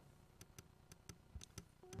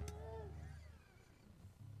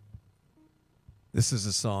 This is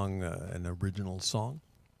a song, an original song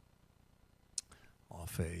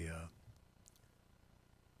off a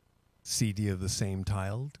CD of the same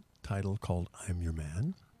title called I'm Your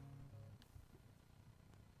Man.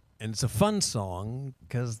 And it's a fun song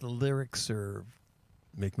because the lyrics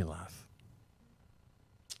make me laugh.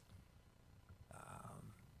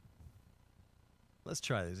 Let's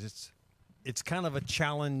try this. It's kind of a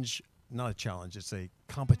challenge, not a challenge, it's a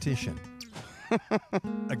competition.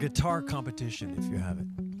 A guitar competition, if you have it.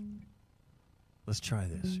 Let's try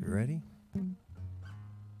this. You ready? All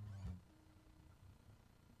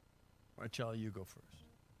right, Charlie, you go first.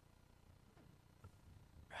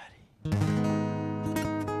 Ready.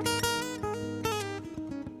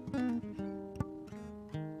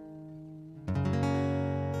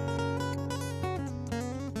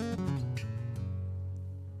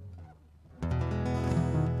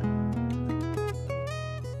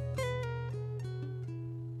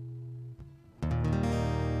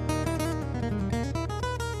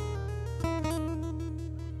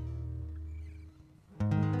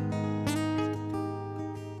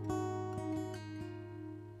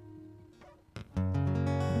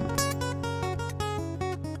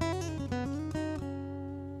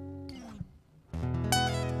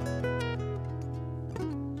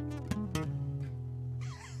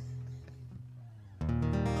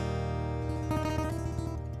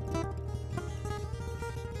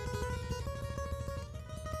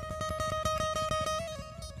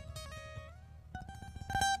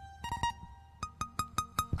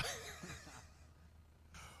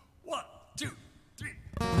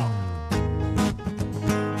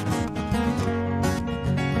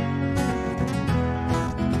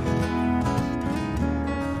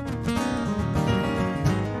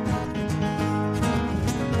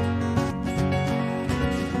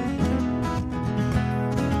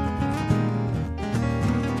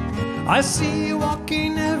 I see you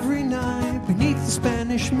walking every night beneath the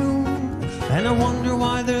Spanish moon, and I wonder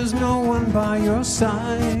why there's no one by your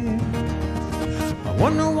side. I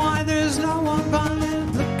wonder why there's no one by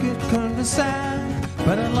it. Look, it's kinda sad.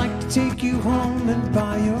 but I'd like to take you home and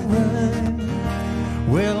buy you a ride.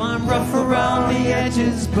 Well, I'm rough around the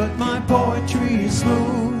edges, but my poetry is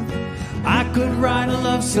smooth. I could write a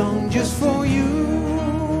love song just for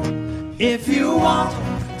you. If you want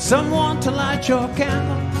someone to light your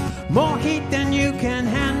candle, more heat than you can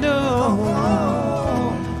handle,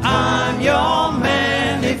 I'm your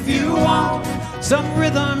man. If you want some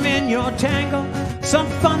rhythm in your tango, some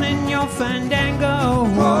fun in your fandango,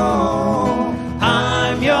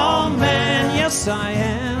 I'm your man, yes I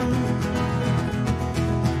am.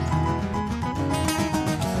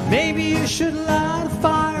 Maybe you should light a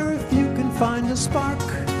fire if you can find a spark.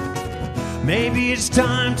 Maybe it's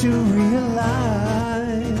time to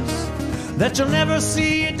realize that you'll never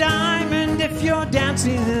see a diamond if you're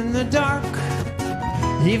dancing in the dark,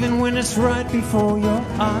 even when it's right before your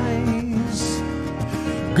eyes.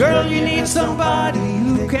 Girl, you need somebody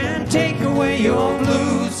who can take away your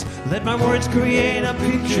blues. Let my words create a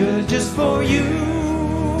picture just for you.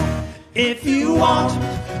 If you want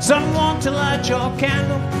someone to light your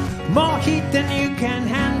candle, more heat than you can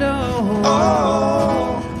handle,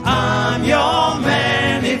 I'm your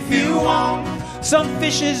man. If you want some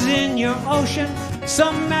fishes in your ocean,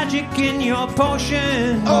 some magic in your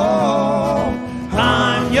potion,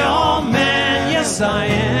 I'm your man, yes I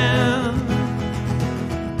am.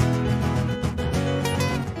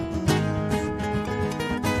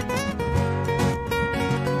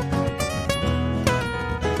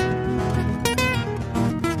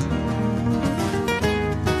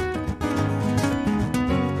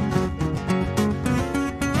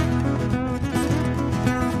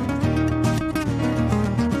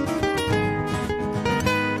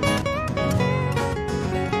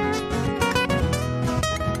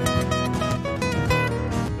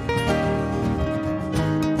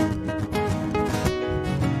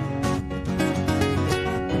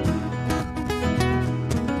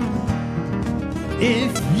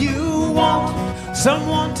 If you want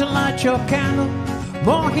someone to light your candle,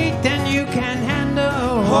 more heat than you can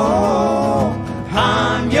handle,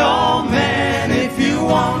 I'm your man. If you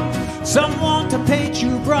want someone to paint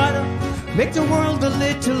you brighter, make the world a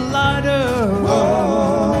little lighter,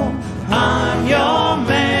 I'm your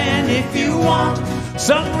man. If you want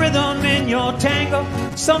some rhythm in your tango,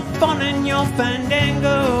 some fun in your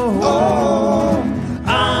fandango,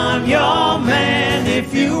 I'm your man.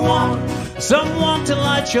 If you want someone to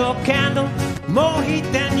light your candle, more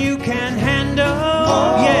heat than you can handle,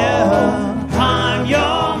 yeah, I'm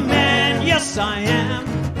your man, yes I am.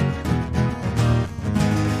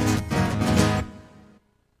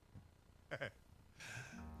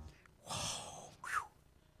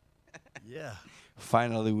 Yeah.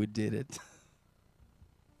 Finally, we did it.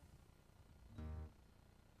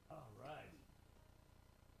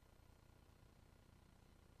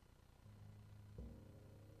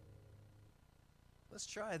 Let's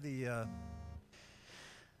try the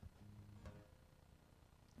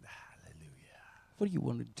What do you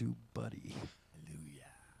want to do, buddy?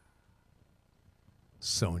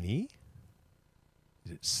 Sony.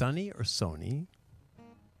 Is it Sunny or Sony?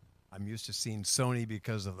 I'm used to seeing Sony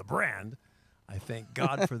because of the brand. I thank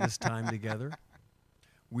God for this time together.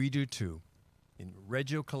 We do too. In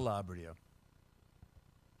Reggio Calabria.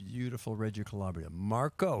 Beautiful Reggio Calabria.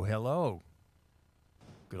 Marco, hello.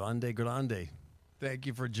 Grande, grande. Thank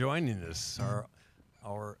you for joining us.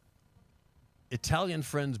 Our Italian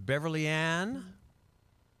friends, Beverly Ann.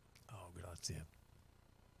 Oh, grazie.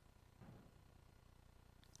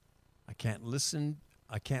 I can't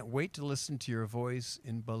wait to listen to your voice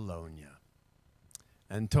in Bologna.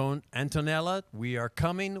 Antonella, we are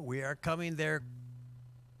coming there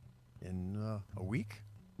in a week.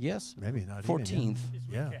 Yes. Maybe not 14th. Even,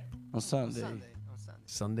 yeah. On Sunday.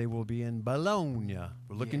 Sunday we'll be in Bologna.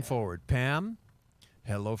 We're looking forward. Pam,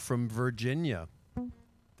 hello from Virginia.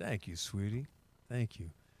 Thank you, sweetie. Thank you.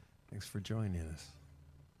 Thanks for joining us.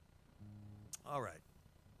 All right.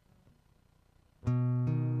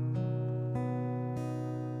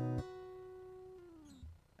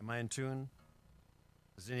 Am I in tune?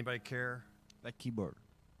 Does anybody care? Like keyboard.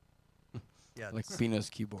 Yeah. Like Pino's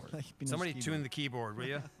keyboard. Somebody tune the keyboard, will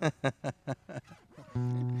you?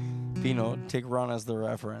 Pino, take Ron as the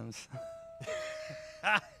reference.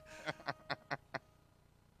 Do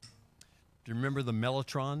you remember the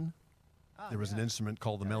mellotron? There was an instrument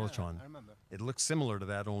called the mellotron. I remember. It looked similar to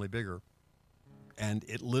that, only bigger. And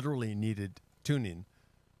it literally needed tuning.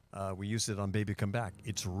 We used it on Baby Come Back.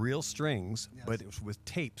 It's real strings, but it was with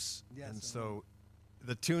tapes. Yes, and so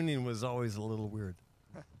the tuning was always a little weird.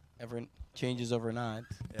 Everyone changes overnight.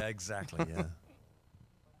 Yeah, exactly, yeah.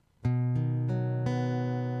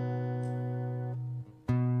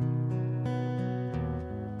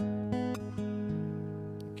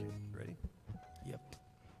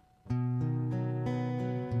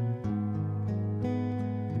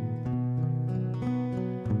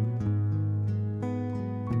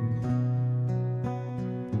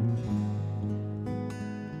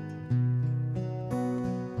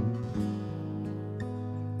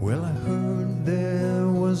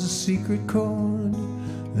 sacred chord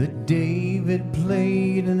that David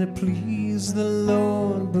played and it pleased the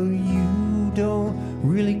Lord, but you don't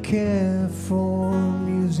really care for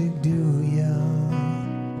music, do ya?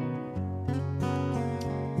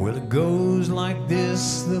 Well, it goes like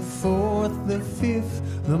this: the fourth, the fifth,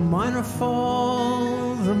 the minor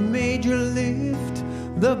fall, the major lift,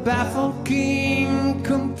 the baffled king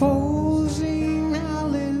composing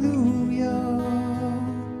hallelujah,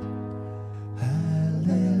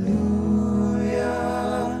 hallelujah,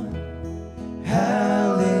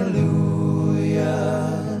 hallelujah,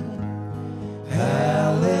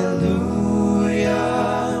 hallelujah,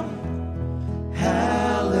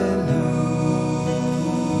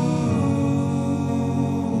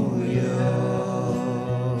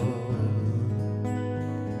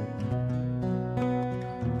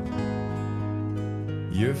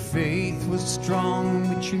 Your faith was strong,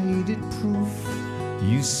 but you needed proof.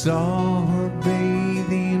 You saw her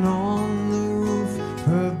bathing on the roof,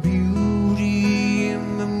 her beauty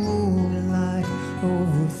in the moonlight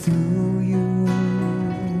overthrew you.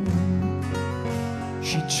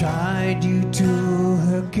 She tied you to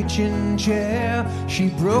her kitchen chair, she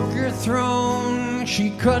broke your throne,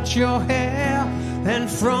 she cut your hair, and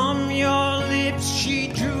from your lips she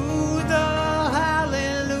drew the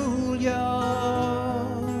hallelujah.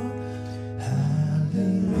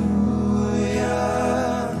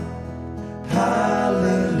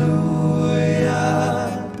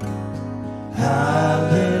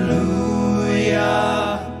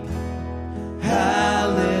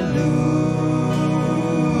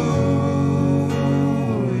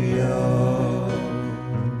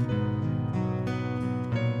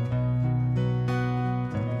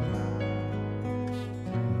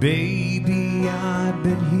 Baby, I've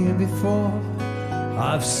been here before.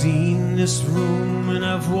 I've seen this room and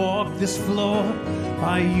I've walked this floor.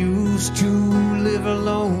 I used to live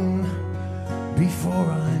alone before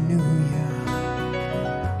I knew you.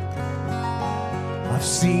 I've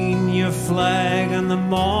seen your flag on the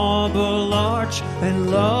marble arch, and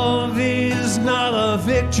love is not a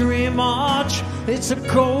victory march. It's a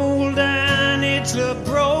cold and it's a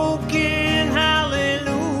broken hallelujah.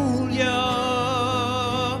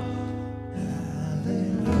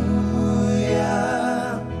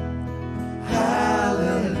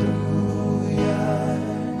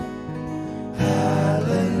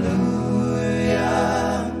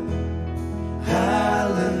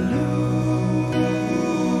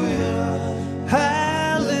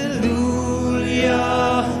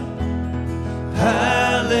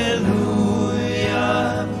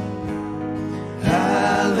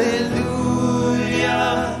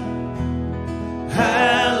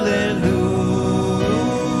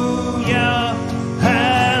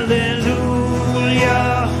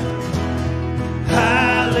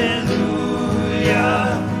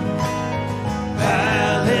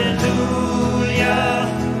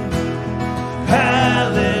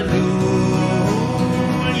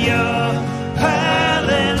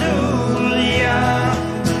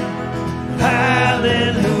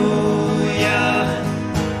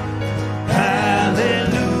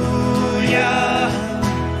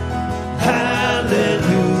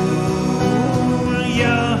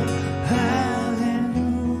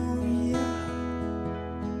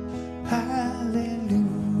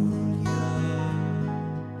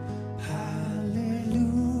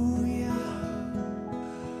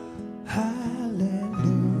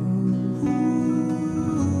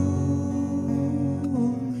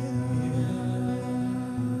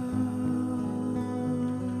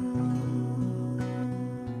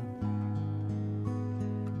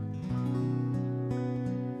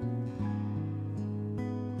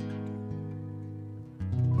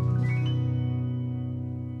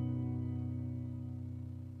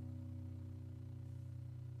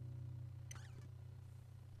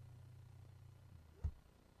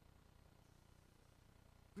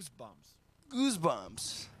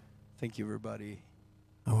 Goosebumps. Thank you, everybody.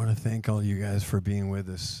 I want to thank all you guys for being with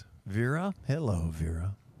us. Vera, hello,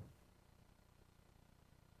 Vera.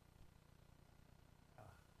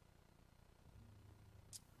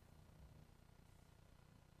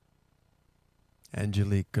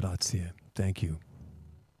 Angelique, grazie. Thank you.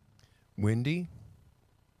 Wendy.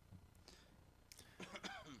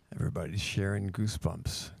 Everybody's sharing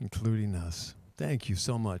goosebumps, including us. Thank you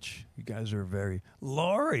so much. You guys are very...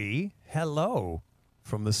 Laurie, hello,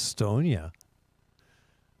 from Estonia.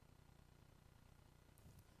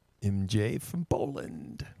 MJ from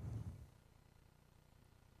Poland.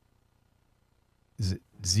 Is it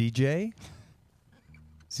ZJ?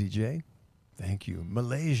 ZJ? Thank you.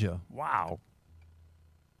 Malaysia. Wow.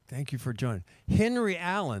 Thank you for joining. Henry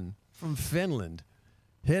Allen from Finland.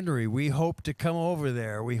 Henry, we hope to come over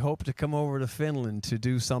there. We hope to come over to Finland to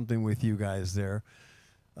do something with you guys there.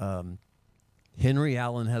 Henry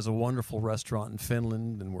Allen has a wonderful restaurant in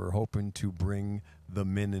Finland, and we're hoping to bring the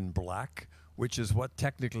Men in Black, which is what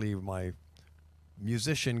technically my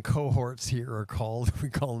musician cohorts here are called. We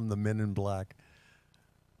call them the Men in Black.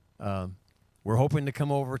 We're hoping to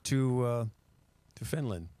come over to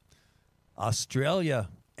Finland. Australia,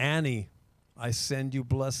 Annie, I send you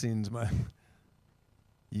blessings.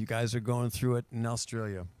 You guys are going through it in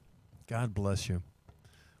Australia. God bless you.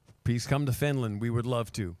 Please come to Finland. We would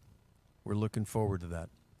love to. We're looking forward to that.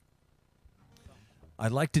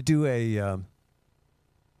 I'd like to do a,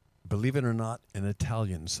 believe it or not, an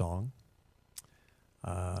Italian song.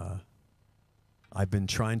 I've been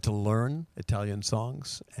trying to learn Italian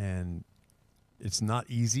songs, and it's not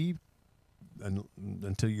easy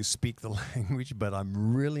until you speak the language, but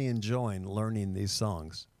I'm really enjoying learning these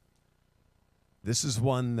songs. This is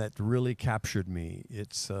one that really captured me.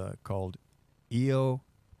 It's called Io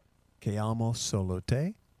che amo solo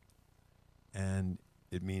te, and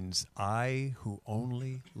it means I who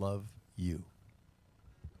only love you.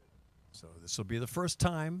 So this will be the first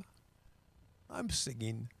time I'm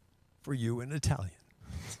singing for you in Italian.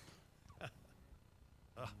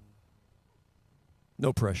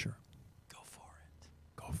 No pressure. Go for it.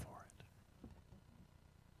 Go for it.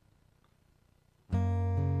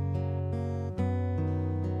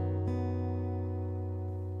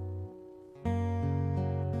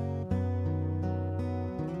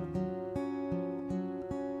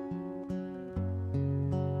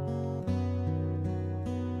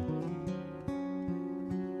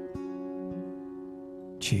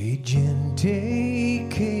 C'è gente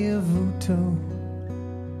che ha avuto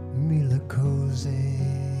mille cose,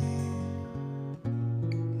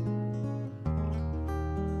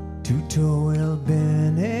 tutto il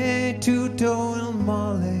bene, tutto il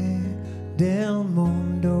male del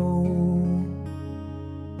mondo.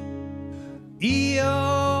 Io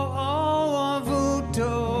ho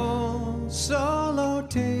avuto solo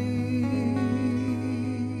te.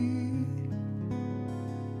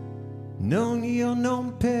 Io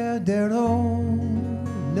non perderò,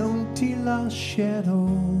 non ti lascerò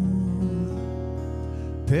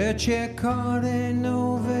per cercare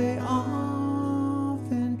nuove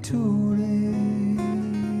avventure.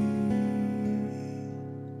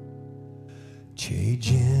 C'è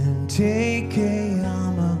gente che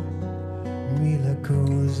ama mille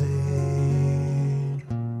cose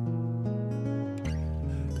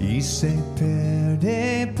e si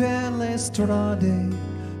perde per le strade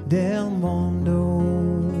del mondo.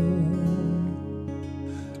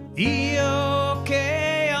 Io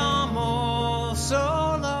che amo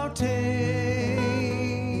solo te,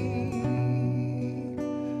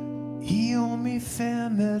 io mi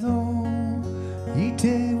fermerò e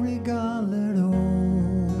te regalerò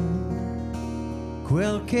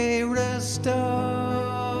quel che resta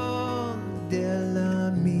della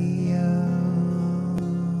mia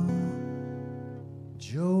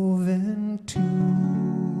gioventù.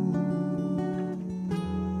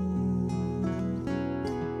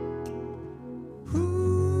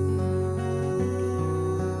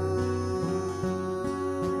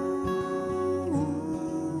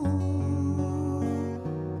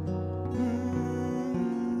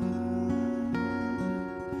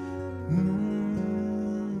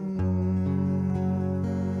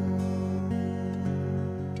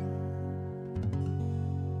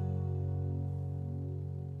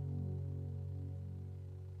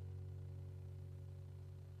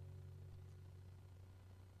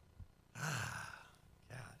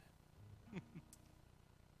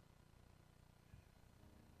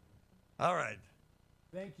 All right.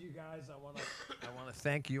 Thank you, guys. I want to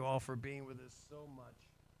thank you all for being with us so much.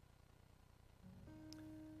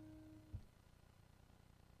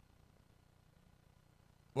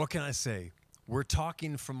 What can I say? We're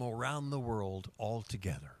talking from around the world all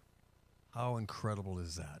together. How incredible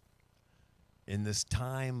is that? In this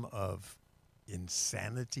time of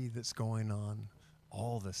insanity that's going on,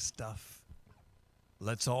 all the stuff,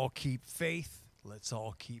 let's all keep faith. Let's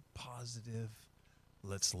all keep positive.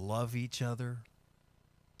 Let's love each other.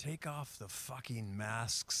 Take off the fucking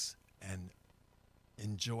masks and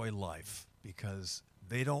enjoy life, because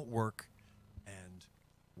they don't work, and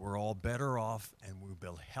we're all better off, and we'll be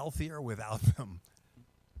healthier without them.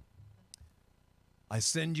 I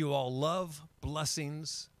send you all love,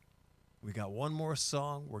 blessings. We got one more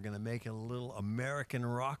song. We're going to make it a little American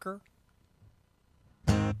rocker.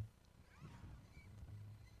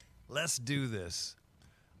 Let's do this.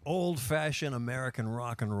 Old-fashioned American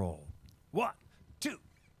rock and roll. 1, 2,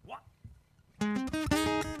 1.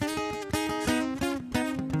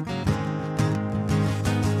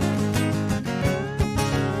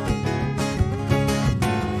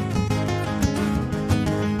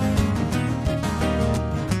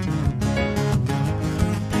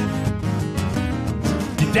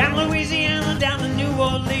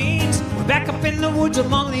 Back up in the woods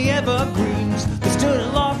among the evergreens, there stood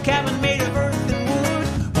a log cabin made of earth and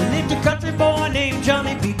wood. Where lived a country boy named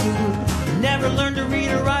Johnny B. Good. Never learned to read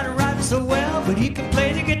or write so well, but he could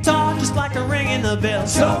play the guitar just like a ringing the bell.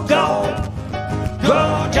 So go,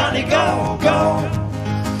 go, Johnny, go, go.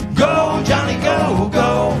 Go, Johnny, go,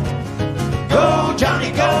 go. Go,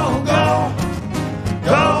 Johnny, go, go.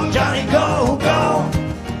 Go, Johnny, go, go.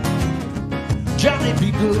 Johnny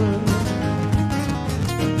be good.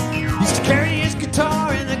 Used to carry his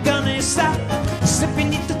guitar and a gun in his sack, sit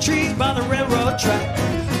beneath the trees by the railroad track.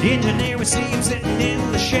 The engineer would see him sitting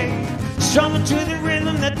in the shade, strumming to the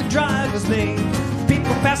rhythm that the drivers made.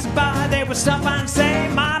 People passing by, they would stop by and say,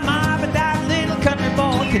 my, but that little country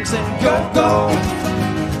boy can sing. Go, go,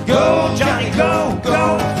 go, Johnny, go,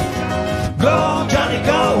 go. Go, Johnny,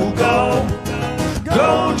 go, go.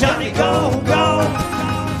 Go, Johnny, go, go.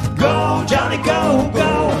 Go, Johnny, go,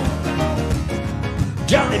 go.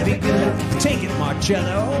 Johnny be good, take it,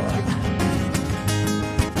 Marcello.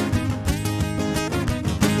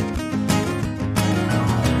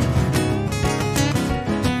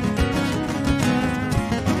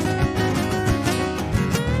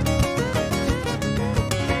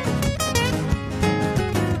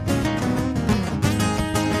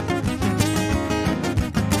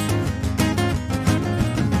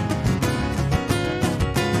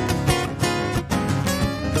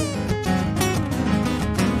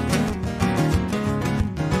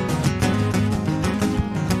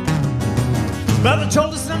 Mother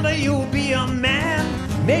told us someday you'll be a man.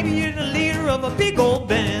 Maybe you're the leader of a big old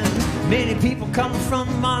band. Many people come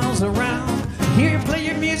from miles around. Hear you play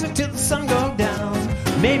your music till the sun go down.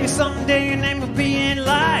 Maybe someday your name will be in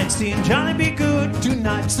lights, seeing Johnny be good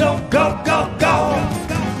tonight. So go, go, go.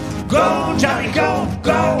 Go, Johnny, go,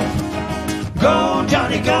 go. Go,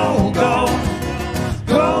 Johnny, go, go.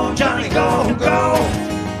 Go, Johnny, go, go.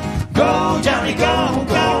 Go, Johnny, go,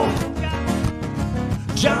 go.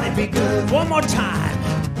 Johnny be good. One more time.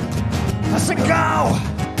 I said go.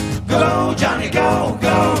 Go, Johnny, go,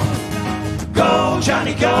 go. Go,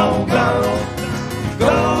 Johnny, go, go.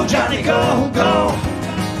 Go, Johnny, go, go.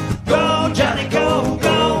 Go, Johnny, go,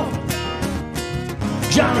 go.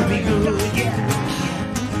 Johnny be good,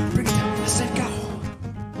 yeah. Bring it down. I said go.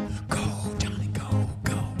 Go, Johnny, go,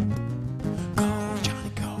 go. Go,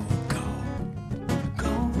 Johnny, go, go. Go,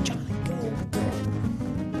 Johnny, go, go.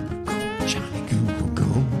 Go, Johnny, go, go.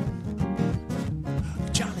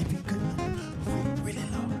 Johnny be good. Really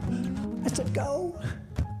low. I said go.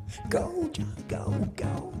 Go, Johnny, go,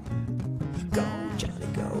 go. Go, Johnny,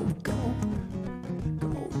 go, go.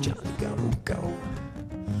 Go, Johnny, go, go.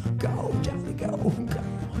 Go, Johnny, go, go.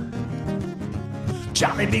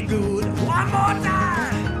 Johnny be good. One more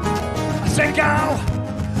time. I said go.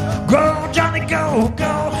 Go, Johnny, go,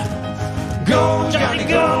 go. Go, Johnny,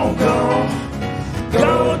 go, go.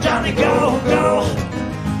 Go, Johnny, go, go.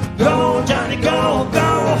 Go, Johnny, go,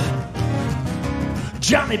 go.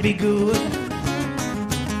 Johnny be good.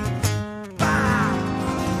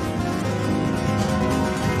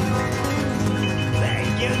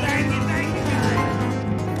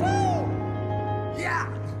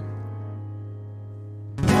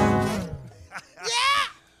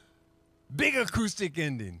 Big acoustic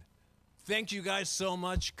ending. Thank you guys so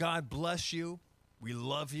much. God bless you. We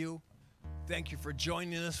love you. Thank you for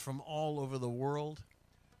joining us from all over the world.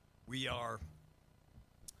 We are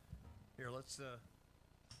here.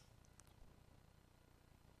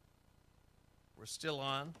 We're still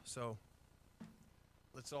on, so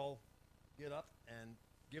let's all get up and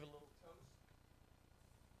give a little toast.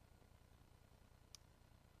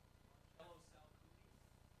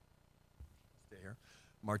 Stay here.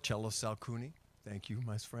 Marcello Salcuni, thank you,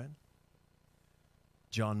 my friend.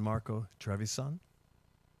 Gianmarco Trevisan,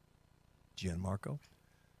 Gianmarco,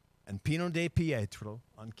 and Pino De Pietro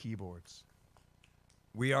on keyboards.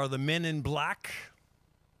 We are the Men in Black.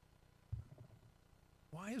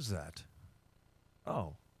 Why is that?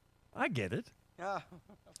 Oh, I get it. Ah,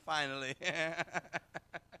 finally.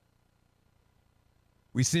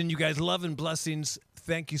 We send you guys love and blessings.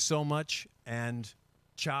 Thank you so much, and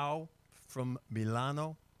ciao from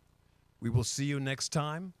Milano. We will see you next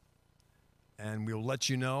time, and we'll let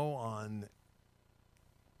you know on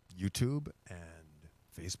YouTube and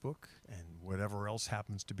Facebook and whatever else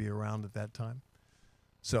happens to be around at that time.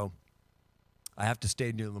 So I have to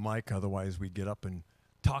stay near the mic, otherwise we'd get up and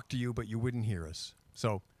talk to you, but you wouldn't hear us.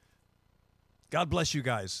 So God bless you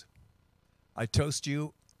guys. I toast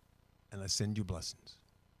you, and I send you blessings.